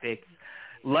and tactics.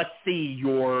 Let's see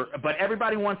but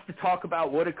everybody wants to talk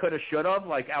about woulda, coulda, shoulda,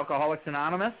 like Alcoholics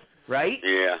Anonymous. Right?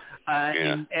 Yeah.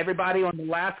 And everybody on the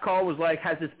last call was like,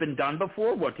 has this been done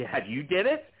before? Have you did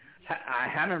it? I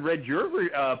haven't read your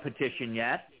petition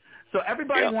yet. So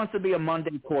everybody wants to be a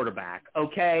Monday quarterback,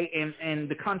 okay? And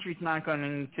the country's not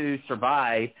going to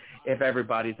survive if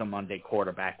everybody's a Monday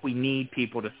quarterback. We need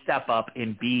people to step up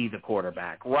and be the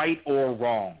quarterback, right or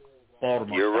wrong.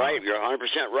 Baltimore. You're right. You're 100%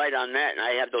 right on that, and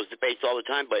I have those debates all the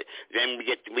time. But then we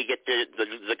get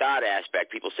the God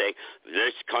aspect. People say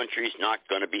this country's not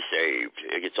going to be saved.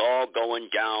 It's all going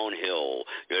downhill.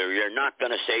 You're not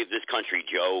going to save this country,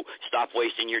 Joe. Stop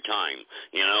wasting your time.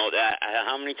 You know that.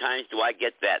 How many times do I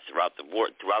get that throughout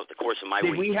the course of my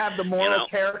week? Did we have the moral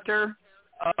character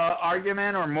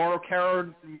argument or moral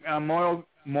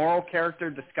character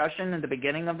discussion in the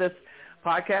beginning of this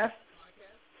podcast?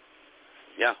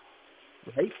 Yeah.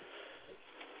 Right?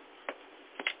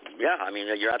 Yeah, I mean,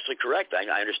 you're absolutely correct.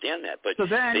 I understand that. But so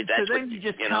then you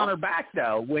just counter back,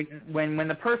 though. When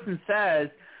the person says,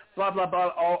 blah, blah, blah,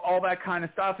 all that kind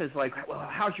of stuff is like, well,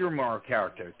 how's your moral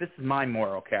character? This is my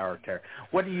moral character.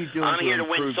 What are you doing I'm here to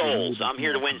win souls. I'm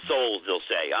here to win souls, they'll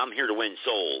say. I'm here to win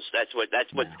souls. That's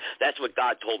what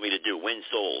God told me to do, win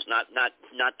souls, not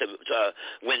to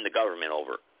win the government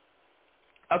over.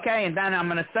 Okay, and then I'm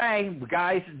going to say,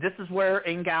 guys, this is where,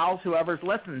 and gals, whoever's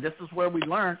listening, this is where we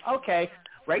learn, okay,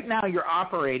 right now you're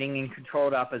operating in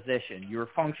controlled opposition. You're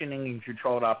functioning in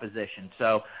controlled opposition.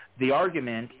 So the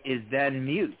argument is then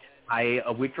mute. I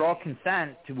withdraw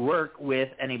consent to work with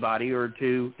anybody or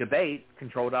to debate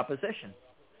controlled opposition.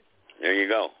 There you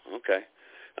go. Okay.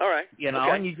 All right. You know,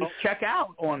 okay. and you just check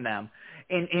out on them.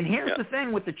 And here's the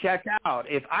thing with the checkout.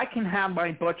 If I can have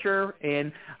my butcher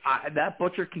and that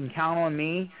butcher can count on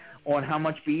me on how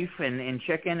much beef and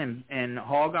chicken and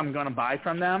hog I'm going to buy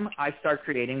from them, I start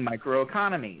creating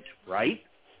microeconomies, right?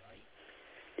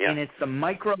 Yeah. And it's the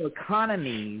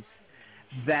microeconomies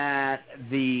that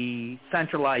the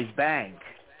centralized bank,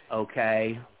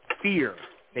 fear.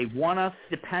 They want us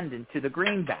dependent to the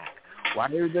greenback. Why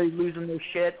are they losing their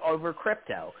shit over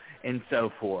crypto and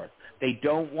so forth? They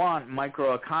don't want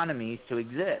microeconomies to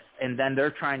exist. And then they're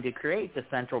trying to create the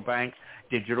central bank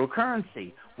digital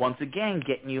currency. Once again,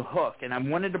 getting you hooked. And I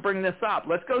wanted to bring this up.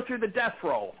 Let's go through the death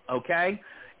roll, okay?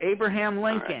 Abraham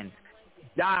Lincoln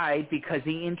died because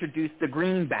he introduced the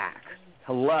greenback.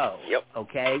 Hello. Yep.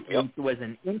 Okay? Yep. It was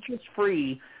an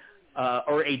interest-free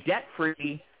or a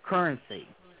debt-free currency.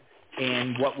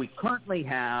 And what we currently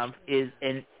have is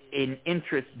an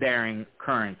interest-bearing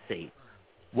currency.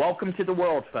 Welcome to the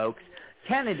world, folks.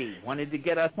 Kennedy wanted to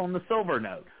get us on the silver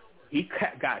note. He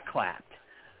got clapped.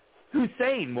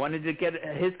 Hussein wanted to get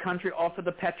his country off of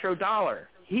the petrodollar.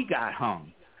 He got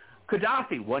hung.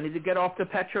 Gaddafi wanted to get off the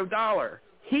petrodollar.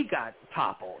 He got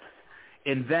toppled.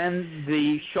 And then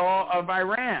the Shah of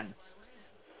Iran,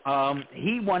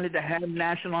 he wanted to have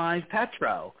nationalized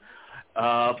petro.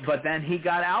 But then he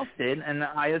got ousted, and the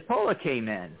Ayatollah came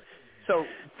in. So,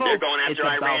 folks, they're going after it's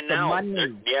Iran about now. the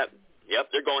money. Yep,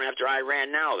 they're going after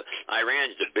Iran now.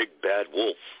 Iran's the big bad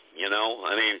wolf, you know.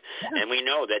 I mean, and we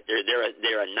know that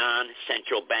they're a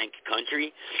non-central bank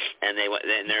country, and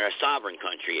they're a sovereign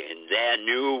country, and that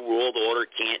new world order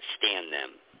can't stand them.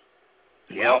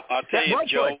 Well, I'll tell you,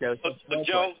 Joe.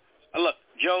 Look,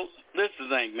 Joe, this is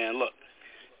the thing, man. Look,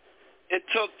 it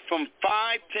took from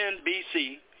 510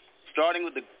 B.C., starting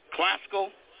with the classical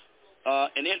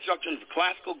and the introduction of the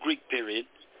classical Greek period,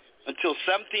 until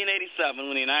 1787,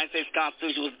 when the United States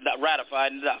Constitution was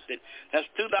ratified and adopted. That's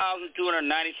 2,297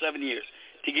 years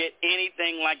to get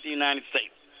anything like the United States.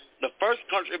 The first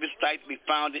country of its type to be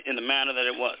founded in the manner that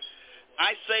it was.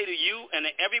 I say to you and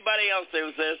to everybody else there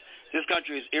who says this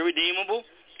country is irredeemable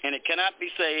and it cannot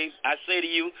be saved, I say to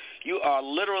you, you are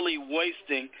literally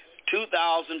wasting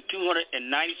 2,297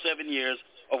 years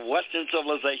of Western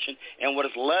civilization and what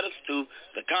has led us to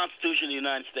the Constitution of the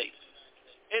United States.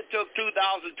 It took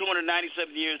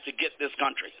 2,297 years to get this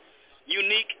country,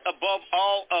 unique above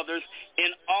all others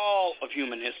in all of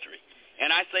human history.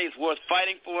 And I say it's worth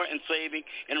fighting for and saving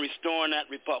and restoring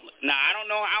that republic. Now, I don't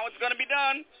know how it's going to be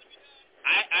done.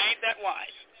 I ain't that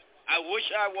wise. I wish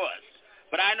I was.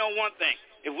 But I know one thing.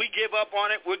 If we give up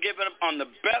on it, we're giving up on the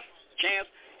best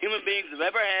chance human beings have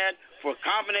ever had for a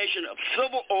combination of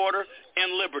civil order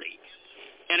and liberty.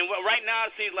 And right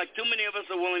now it seems like too many of us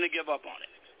are willing to give up on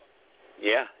it.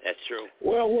 Yeah, that's true.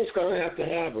 Well, what's going to have to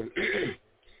happen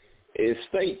is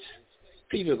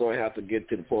people are going to have to get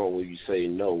to the point where you say,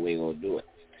 no, we ain't going to do it.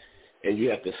 And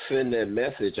you have to send that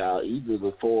message out even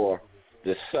before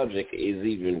the subject is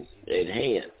even at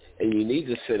hand. And you need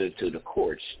to send it to the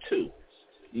courts, too.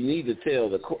 You need to tell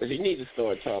the courts, you need to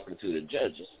start talking to the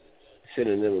judges,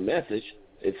 sending them a message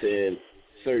and saying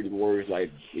certain words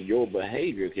like your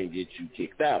behavior can get you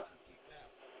kicked out.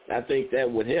 I think that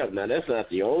would help. Now, that's not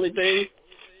the only thing,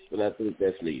 but I think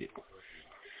that's needed.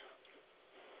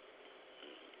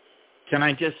 Can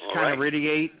I just kind of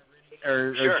reiterate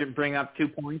or bring up 2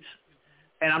 points?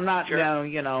 And I'm not,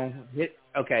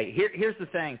 okay, here's the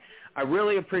thing. I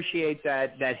really appreciate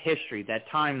that history, that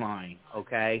timeline,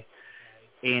 okay?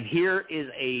 And here is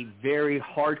a very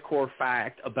hardcore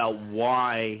fact about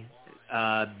why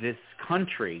this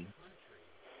country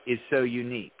is so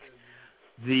unique.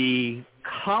 The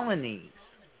colonies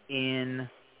in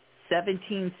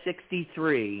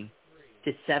 1763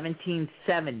 to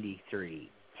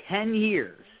 1773, 10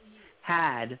 years,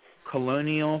 had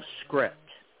colonial script,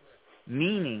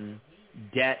 meaning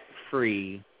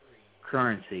debt-free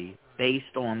currency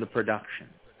based on the production.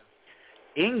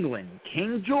 England,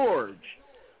 King George,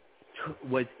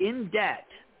 was in debt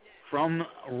from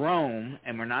Rome,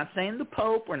 and we're not saying the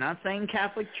Pope, we're not saying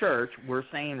Catholic Church, we're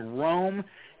saying Rome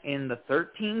and the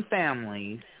 13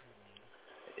 families.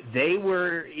 They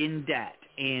were in debt,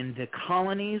 and the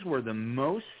colonies were the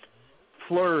most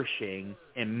flourishing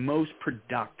and most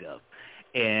productive,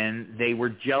 and they were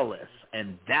jealous.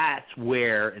 And that's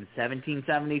where, in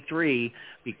 1773,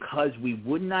 because we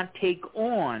would not take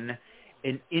on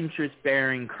an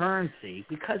interest-bearing currency,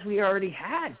 because we already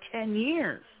had 10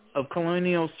 years of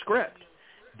colonial script,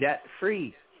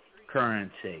 debt-free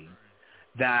currency,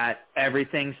 that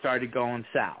everything started going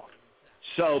south.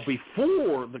 So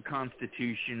before the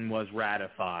Constitution was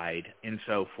ratified and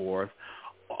so forth,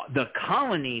 the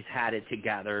colonies had it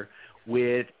together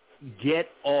with get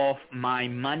off my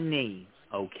money,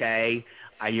 okay?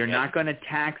 You're not going to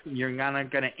tax, you're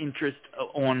not going to interest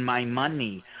on my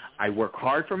money. I work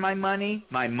hard for my money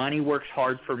works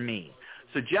hard for me.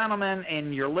 So gentlemen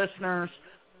and your listeners,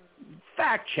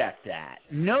 fact check that.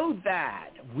 Know that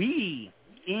we,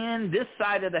 in this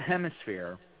side of the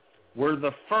hemisphere, were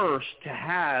the first to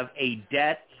have a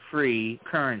debt-free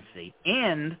currency.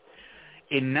 And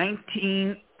in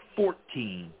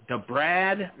 1914, the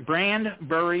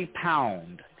Brandbury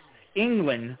pound,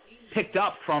 England picked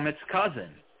up from its cousin,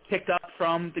 picked up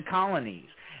from the colonies,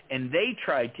 and they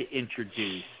tried to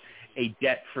introduce a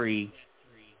debt-free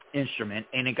instrument,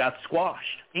 and it got squashed,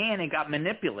 and it got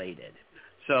manipulated.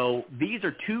 So these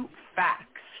are two facts,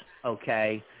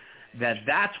 okay,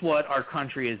 that's what our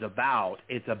country is about.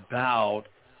 It's about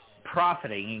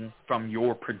profiting from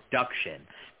your production,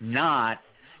 not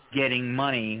getting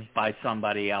money by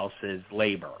somebody else's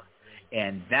labor.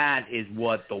 And that is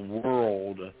what the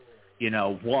world,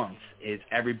 wants, is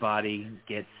everybody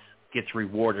gets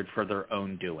rewarded for their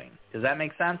own doing. Does that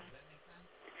make sense?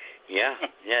 Yeah,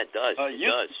 it does. It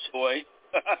does. Boy,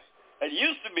 it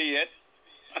used to be it.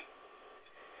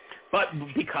 But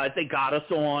because they got us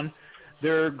on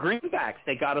their greenbacks,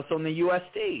 they got us on the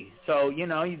USD. So,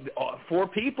 for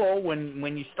people,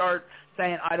 when you start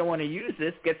saying, I don't want to use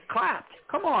this, gets clapped.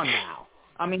 Come on now.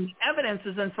 I mean, the evidence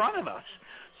is in front of us.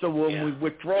 So when we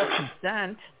withdraw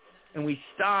consent and we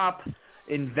stop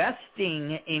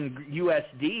investing in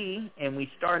USD and we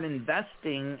start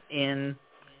investing in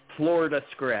Florida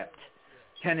script,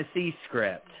 Tennessee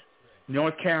script,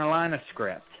 North Carolina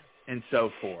script, and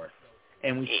so forth,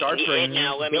 and we start bringing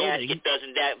now, let me ask you, does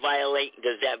that violate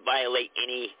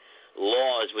any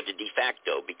laws with the de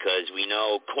facto? Because we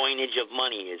know coinage of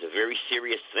money is a very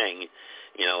serious thing.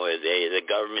 The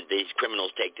government, these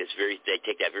criminals take that very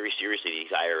seriously. These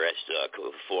IRS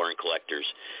foreign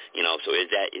collectors, So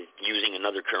is using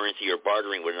another currency or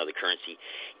bartering with another currency,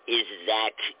 is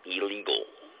that illegal?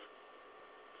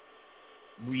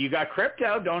 You got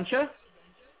crypto, don't you?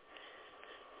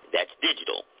 That's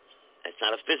digital. That's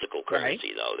not a physical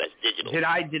currency, though. That's digital. Did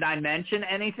I mention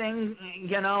anything,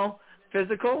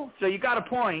 physical? So you got a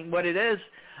point. What it is,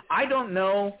 I don't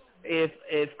know if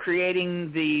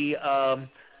creating the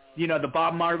the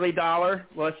Bob Marley dollar,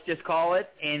 let's just call it,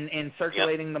 and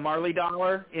circulating the Marley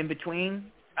dollar in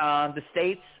between the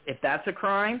states, if that's a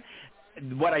crime.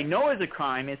 What I know is a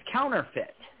crime is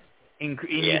counterfeit. And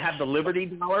you have the Liberty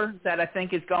dollar that I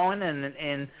think is going,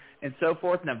 and so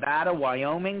forth, Nevada,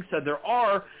 Wyoming. So there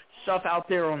are stuff out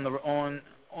there on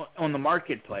the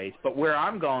marketplace. But where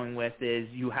I'm going with is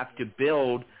you have to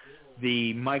build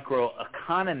the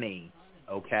microeconomy,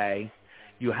 okay?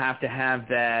 You have to have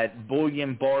that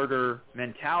bullion barter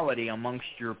mentality amongst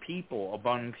your people,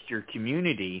 amongst your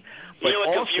community. But you know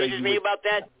what confuses me about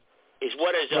that? Is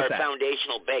what is our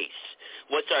foundational base?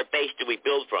 What's our base do we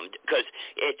build from? Because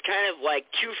it's kind of like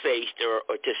two-faced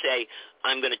or to say,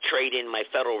 I'm going to trade in my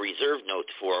Federal Reserve notes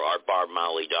for our Bob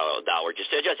Marley dollar, just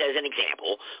as an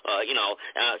example.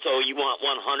 So you want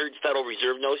 100 Federal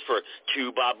Reserve notes for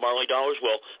 2 Bob Marley dollars?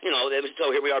 Well,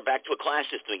 so here we are back to a class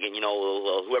system again.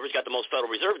 Whoever's got the most Federal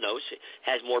Reserve notes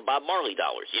has more Bob Marley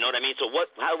dollars. You know what I mean? So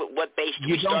what base do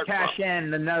we start from? You don't cash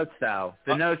in the notes, though.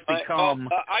 The notes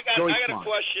become I got a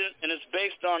question, and it's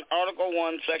based on Article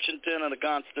 1, Section 10 of the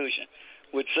Constitution,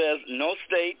 which says no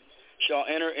state shall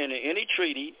enter into any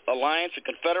treaty, alliance, or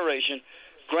confederation,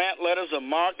 grant letters of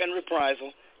marque and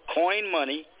reprisal, coin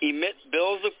money, emit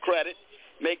bills of credit,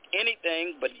 make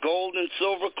anything but gold and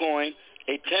silver coin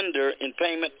a tender in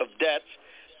payment of debts,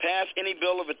 pass any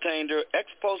bill of attainder, ex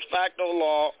post facto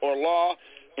law or law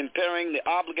impairing the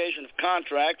obligation of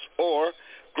contracts, or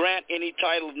grant any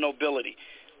title of nobility.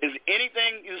 Is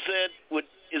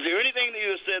there anything that you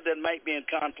have said that might be in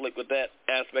conflict with that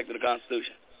aspect of the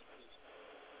Constitution?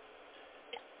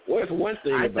 Well, it's one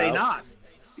thing I'd say not.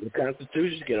 The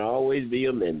Constitution can always be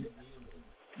amended.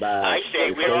 I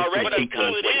say we're already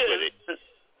until it is.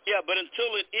 Yeah, but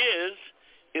until it is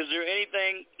there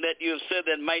anything that you have said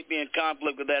that might be in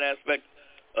conflict with that aspect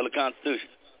of the Constitution?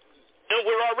 No,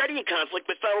 we're already in conflict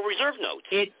with Federal Reserve notes.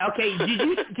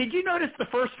 Did you notice the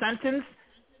first sentence?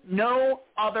 No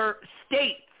other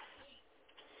states,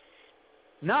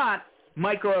 not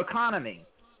microeconomy.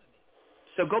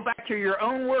 So go back to your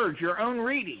own words, your own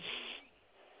reading.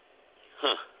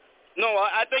 Huh. No,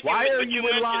 I think why are you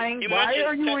relying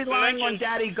on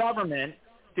daddy government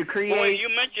to create Boy, you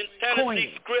mentioned Tennessee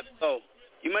coins? script, though.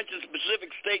 You mentioned specific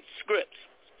state scripts.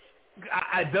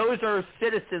 Those are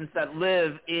citizens that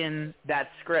live in that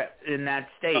script, in that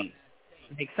state.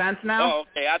 Make sense now? Oh,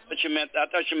 okay. I thought you meant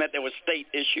they were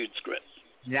state-issued scripts.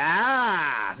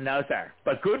 Nah, no, sir.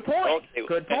 But good point. Okay.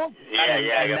 Good point.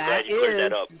 Yeah, I'm glad you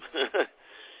cleared that up.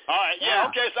 All right, yeah,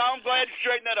 okay, so I'm glad you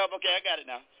straightened that up. Okay, I got it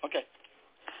now. Okay.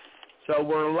 So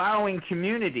we're allowing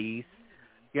communities,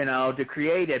 to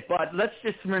create it. But let's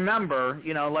just remember,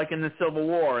 like in the Civil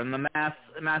War and the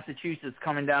Massachusetts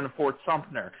coming down to Fort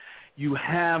Sumter, you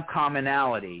have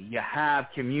commonality. You have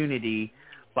community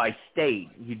by state.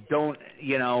 You don't,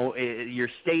 your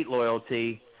state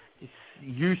loyalty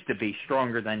used to be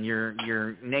stronger than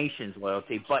your nation's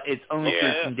loyalty, but it's only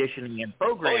through conditioning and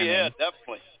programming. Oh, yeah,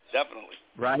 definitely.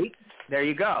 Right? There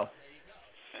you go.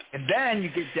 And then you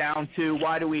get down to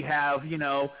why do we have,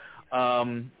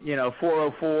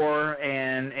 404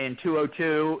 and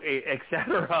 202, et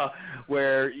cetera,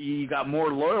 where you got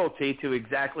more loyalty to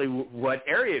exactly what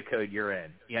area code you're in,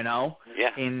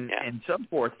 and so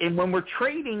forth. And when we're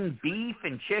trading beef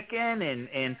and chicken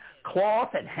and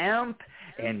cloth and hemp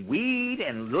and weed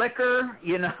and liquor,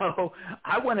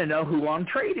 I want to know who I'm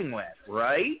trading with,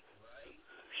 right?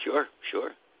 Sure.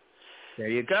 There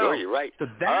you go. Sure, you're right. So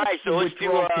that's all right, so let's do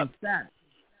consent.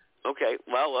 Okay.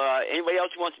 Well, anybody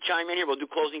else who wants to chime in here, we'll do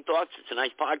closing thoughts. It's a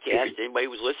nice podcast. Anybody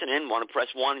who's listening, want to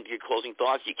press 1 and do closing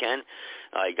thoughts, you can.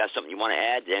 You got something you want to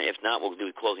add? And if not, we'll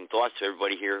do closing thoughts to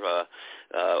everybody here,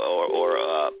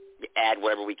 or add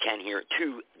whatever we can here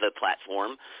to the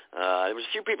platform. There was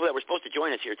a few people that were supposed to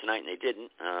join us here tonight, and they didn't.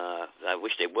 I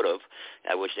wish they would have.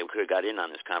 I wish they could have got in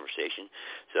on this conversation.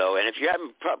 So, and if you're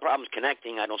having problems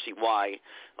connecting, I don't see why.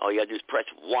 All you got to do is press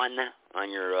 1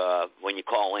 on your when you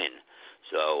call in.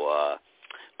 So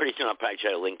pretty soon I'll probably try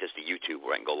to link this to YouTube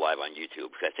where I can go live on YouTube,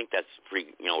 because I think that's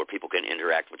free, where people can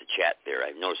interact with the chat there.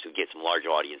 I've noticed we get some large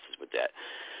audiences with that.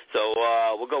 So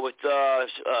we'll go with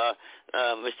Mr.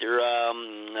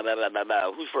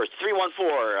 Who's first? 314.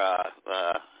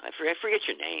 I forget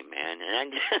your name, man.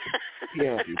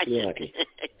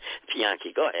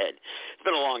 Pianki, go ahead. It's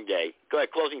been a long day. Go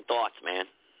ahead, closing thoughts, man.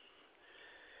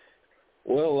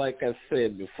 Well, like I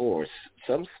said before,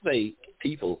 some state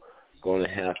people going to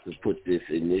have to put this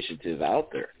initiative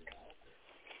out there,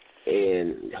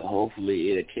 and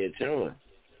hopefully it'll catch on.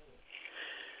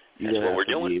 That's what we're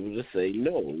doing. Be able to say,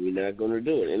 no, we're not going to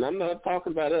do it. And I'm not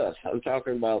talking about us. I'm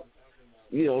talking about,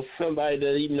 somebody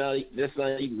that's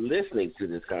not even listening to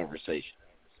this conversation.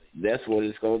 That's what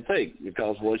it's going to take,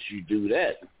 because once you do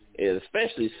that, and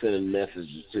especially sending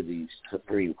messages to these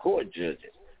Supreme Court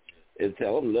judges and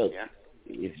tell them, look,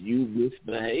 if you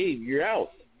misbehave, you're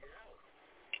out.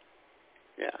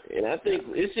 Yeah. And I think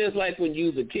it's just like when you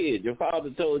was a kid. Your father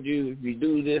told you, if you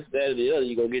do this, that, or the other,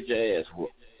 you're going to get your ass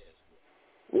whooped.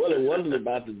 Well, it wasn't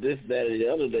about the this, that, or the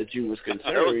other that you was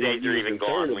concerned. Those days are even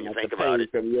gone when you think about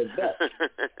it. From your butt.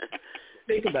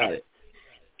 Think about it.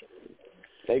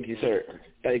 Thank you, sir.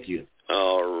 Thank you.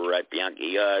 All right,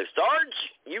 Bianchi.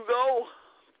 Sarge, you go.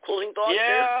 Closing thoughts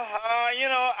there?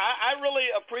 I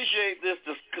really appreciate this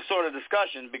sort of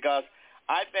discussion, because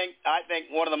I think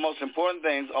one of the most important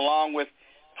things, along with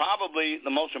probably the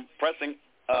most pressing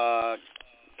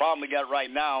problem we got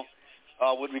right now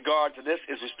with regard to this,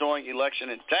 is restoring election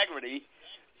integrity,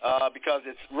 because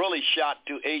it's really shot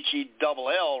to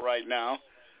HELL right now.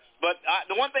 But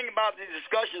the one thing about these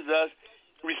discussions is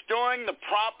restoring the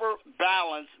proper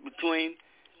balance between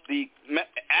the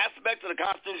aspects of the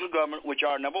constitutional government, which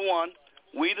are, number 1,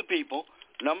 we the people,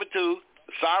 number 2,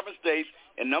 the sovereign states,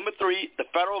 and number 3, the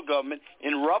federal government,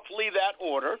 in roughly that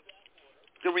order.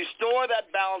 To restore that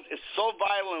balance is so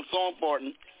vital and so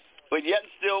important, but yet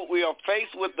still we are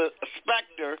faced with the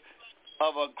specter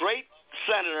of a great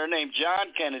senator named John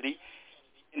Kennedy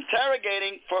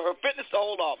interrogating for her fitness to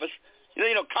hold office,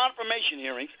 confirmation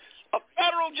hearings, a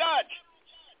federal judge,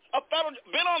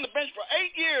 been on the bench for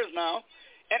 8 years now,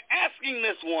 and asking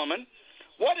this woman,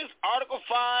 what is Article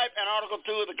 5 and Article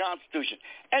 2 of the Constitution?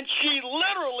 And she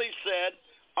literally said,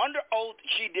 under oath,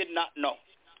 she did not know.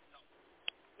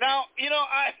 Now, and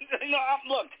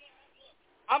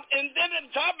then on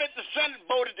top of it, the Senate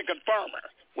voted to confirm her,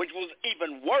 which was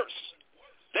even worse.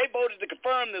 They voted to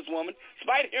confirm this woman,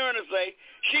 despite hearing her say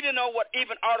she didn't know what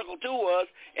even Article 2 was,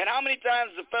 and how many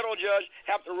times does the federal judge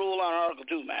have to rule on Article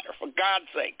 2 matter, for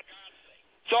God's sake.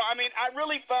 So, I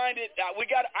really find it,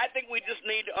 I think we just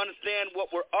need to understand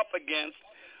what we're up against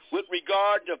with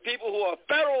regard to people who are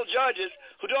federal judges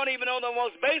who don't even know the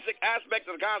most basic aspects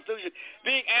of the Constitution,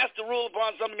 being asked to rule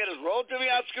upon something that is relatively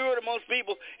obscure to most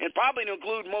people, and probably to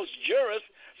include most jurists,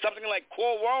 something like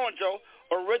quo warranto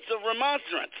or writs of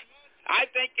remonstrance. I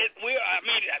think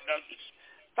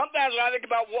sometimes when I think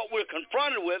about what we're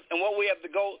confronted with and what we have to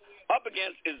go up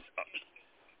against is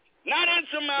Not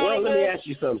insurmountable. Well, let me ask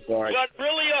you something, Sarge. But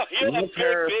really a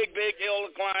big hill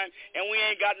to climb, and we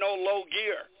ain't got no low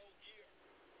gear.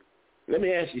 Let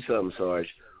me ask you something, Sarge.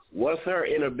 What's her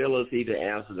inability to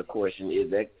answer the question? Is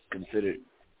that considered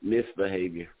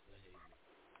misbehavior?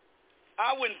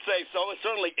 I wouldn't say so. It's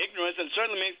certainly ignorance, and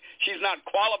certainly means she's not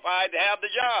qualified to have the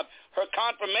job. Her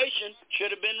confirmation should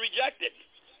have been rejected.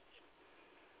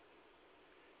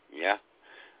 Yeah.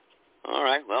 All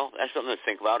right. Well, that's something to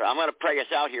think about. I'm going to pray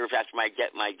us out here. If that's my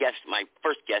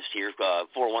first guest here,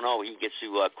 410. He gets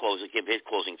to give his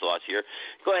closing thoughts here.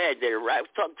 Go ahead there.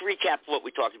 Recap what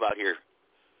we talked about here.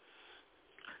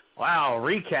 Wow,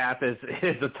 recap is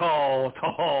a tall.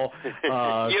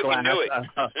 You can do it.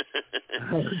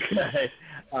 Okay.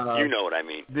 You know what I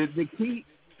mean. The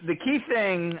key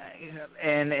thing,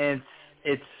 and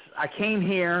it's I came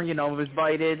here, was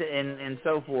invited and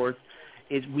so forth,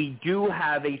 is we do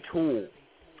have a tool,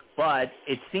 but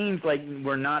it seems like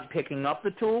we're not picking up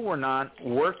the tool, we're not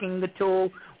working the tool,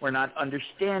 we're not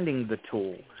understanding the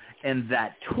tool, and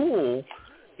that tool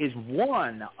is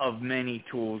one of many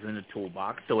tools in the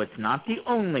toolbox, so it's not the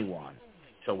only one.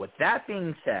 So with that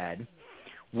being said,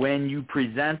 when you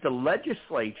present the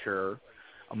legislature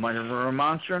a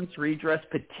remonstrance redress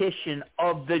petition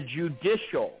of the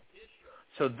judicial,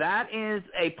 so that is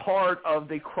a part of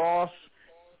the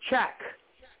cross-check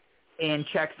and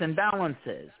checks and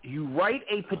balances. You write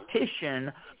a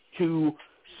petition to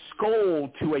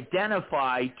scold, to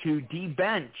identify, to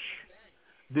debench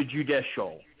the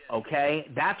judicial. Okay,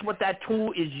 that's what that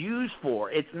tool is used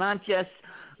for. It's not just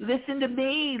listen to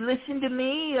me,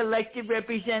 elected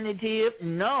representative.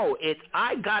 No, it's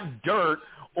I got dirt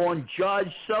on Judge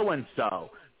so-and-so.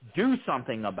 Do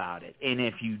something about it. And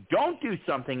if you don't do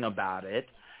something about it,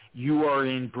 you are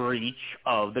in breach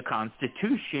of the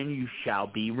Constitution. You shall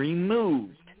be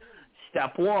removed.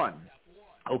 Step one.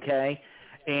 Okay?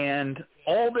 And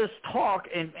all this talk,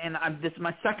 and this is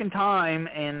my second time,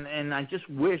 and I just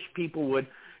wish people would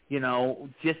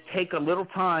just take a little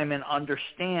time and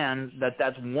understand that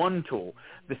that's one tool.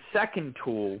 The second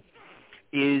tool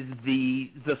is the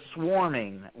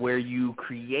swarming, where you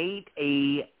create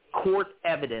a court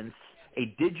evidence, a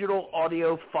digital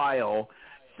audio file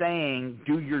saying,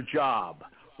 do your job,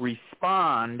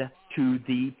 respond to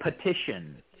the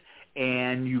petition.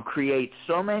 And you create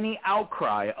so many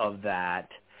outcry of that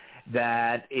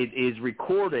it is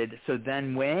recorded. So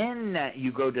then when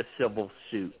you go to civil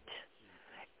suit,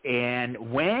 and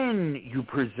when you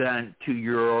present to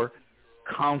your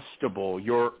constable,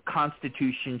 your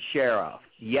Constitution sheriff,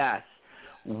 yes,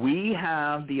 we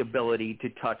have the ability to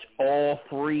touch all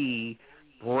three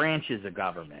branches of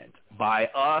government. By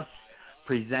us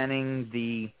presenting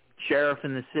the sheriff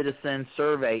and the citizen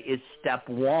survey is step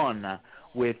one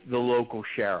with the local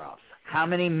sheriffs. How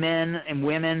many men and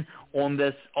women on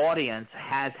this audience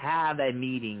has had a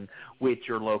meeting with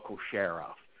your local sheriff?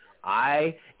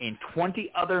 I and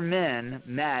 20 other men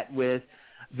met with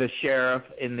the sheriff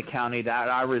in the county that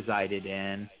I resided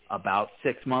in about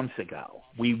 6 months ago.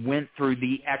 We went through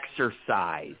the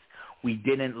exercise. We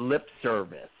didn't lip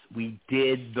service. We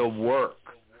did the work,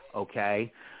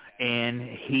 okay? And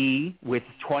he, with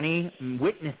 20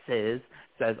 witnesses,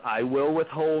 says, I will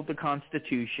withhold the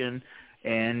Constitution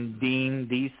and deem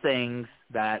these things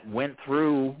that went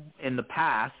through in the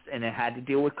past, and it had to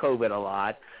deal with COVID a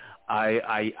lot.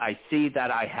 I see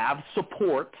that I have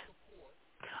support.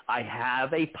 I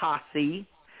have a posse,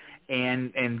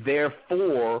 and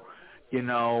therefore,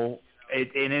 and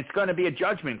it's going to be a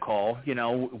judgment call,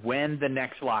 when the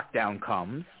next lockdown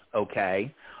comes,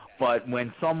 okay? But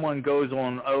when someone goes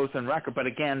on oath and record, but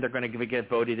again, they're going to get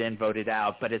voted in, voted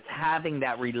out, but it's having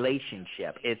that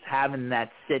relationship. It's having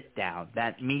that sit-down,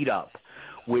 that meet-up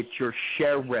with your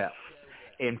sheriff.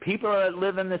 And people that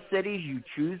live in the cities, you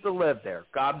choose to live there.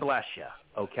 God bless you,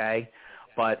 okay?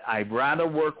 But I'd rather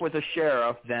work with a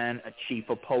sheriff than a chief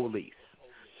of police.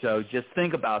 So just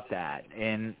think about that.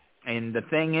 And the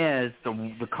thing is,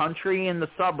 the country and the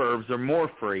suburbs are more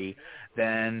free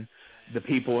than the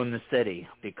people in the city,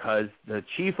 because the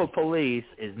chief of police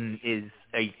is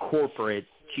a corporate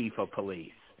chief of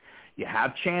police. You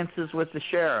have chances with the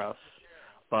sheriffs,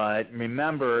 but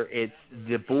remember, it's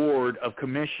the board of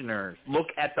commissioners. Look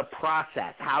at the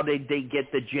process. How did they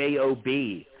get the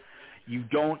JOB? You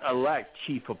don't elect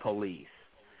chief of police.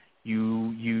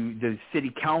 The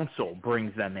city council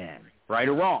brings them in, right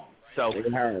or wrong. So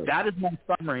that is my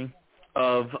summary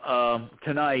of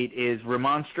tonight is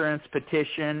remonstrance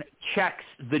petition checks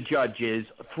the judges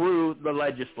through the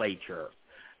legislature.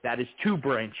 That is two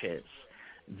branches.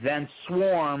 Then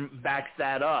swarm backs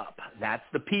that up. That's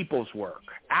the people's work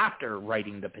after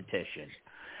writing the petition.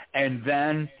 And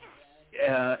then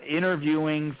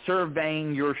interviewing,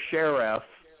 surveying your sheriff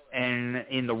and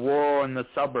in the rural and the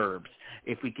suburbs.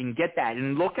 If we can get that.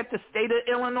 And look at the state of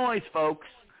Illinois, folks.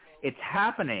 It's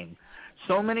happening.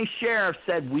 So many sheriffs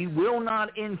said we will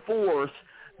not enforce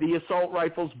the assault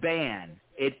rifles ban.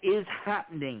 It is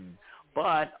happening.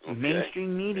 But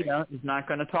mainstream media is not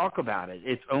going to talk about it.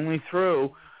 It's only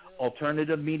through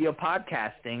alternative media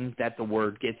podcasting that the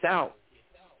word gets out.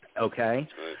 Okay?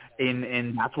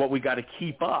 And that's what we got to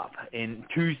keep up. And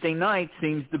Tuesday night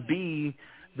seems to be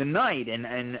the night.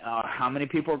 And how many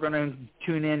people are going to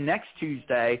tune in next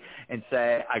Tuesday and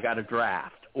say, I got a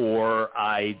draft, or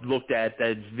I looked at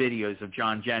those videos of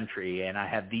John Gentry and I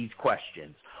have these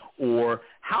questions, or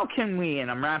how can we,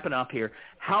 and I'm wrapping up here,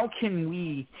 how can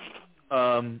we,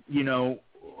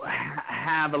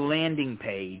 have a landing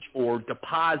page or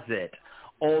deposit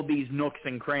all these nooks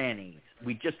and crannies?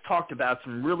 We just talked about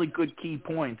some really good key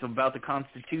points about the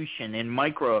Constitution and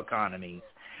microeconomies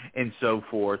and so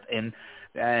forth, and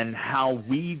how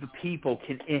we, the people,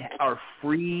 are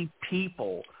free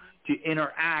people to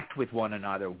interact with one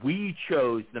another. We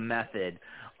chose the method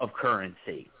of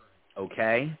currency,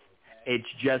 okay? It's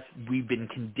just we've been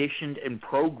conditioned and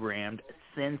programmed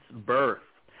since birth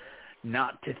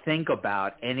not to think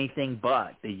about anything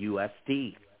but the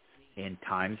USD, and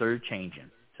times are changing.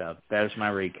 So there's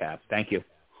my recap. Thank you.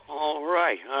 All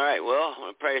right. Well, I'm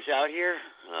going to pray us out here.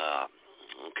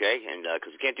 And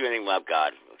because we can't do anything without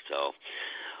God. So,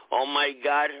 Almighty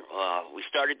God, we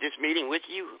started this meeting with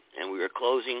you, and we are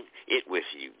closing it with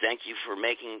you. Thank you for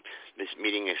making this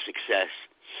meeting a success.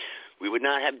 We would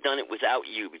not have done it without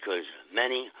you, because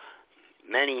many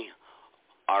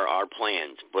are our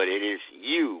plans, but it is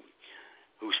you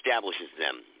who establishes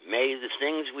them. May the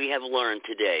things we have learned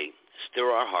today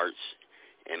stir our hearts,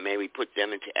 and may we put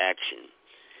them into action.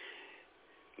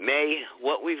 May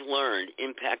what we've learned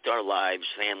impact our lives,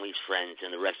 families, friends,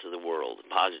 and the rest of the world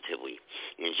positively.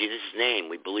 In Jesus' name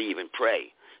we believe and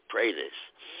pray. Pray this.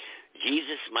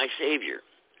 Jesus, my Savior,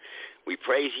 we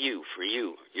praise you for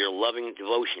your loving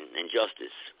devotion and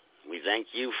justice. We thank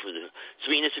you for the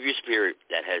sweetness of your Spirit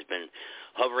that has been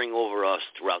hovering over us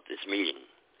throughout this meeting.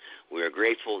 We are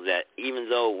grateful that even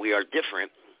though we are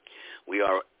different, we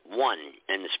are one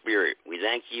in the Spirit. We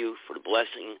thank you for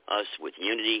blessing us with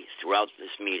unity throughout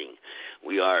this meeting.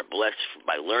 We are blessed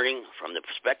by learning from the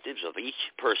perspectives of each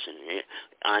person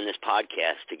on this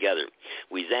podcast together.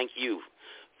 We thank you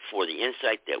for the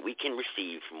insight that we can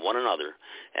receive from one another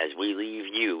as we leave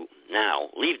now.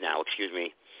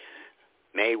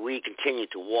 May we continue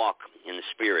to walk in the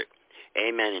Spirit.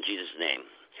 Amen, in Jesus' name.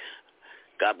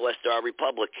 God bless our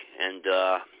republic, and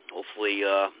hopefully,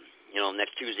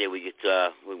 next Tuesday we get,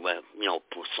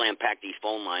 slam pack these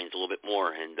phone lines a little bit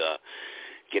more and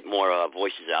get more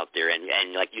voices out there, and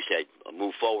like you said,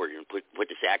 move forward and put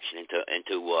this action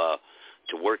into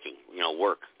working,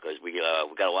 because we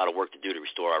got a lot of work to do to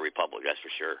restore our republic. That's for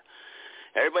sure.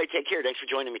 Everybody, take care. Thanks for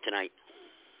joining me tonight.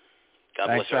 God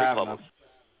bless our republic.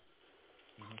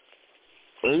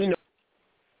 Well,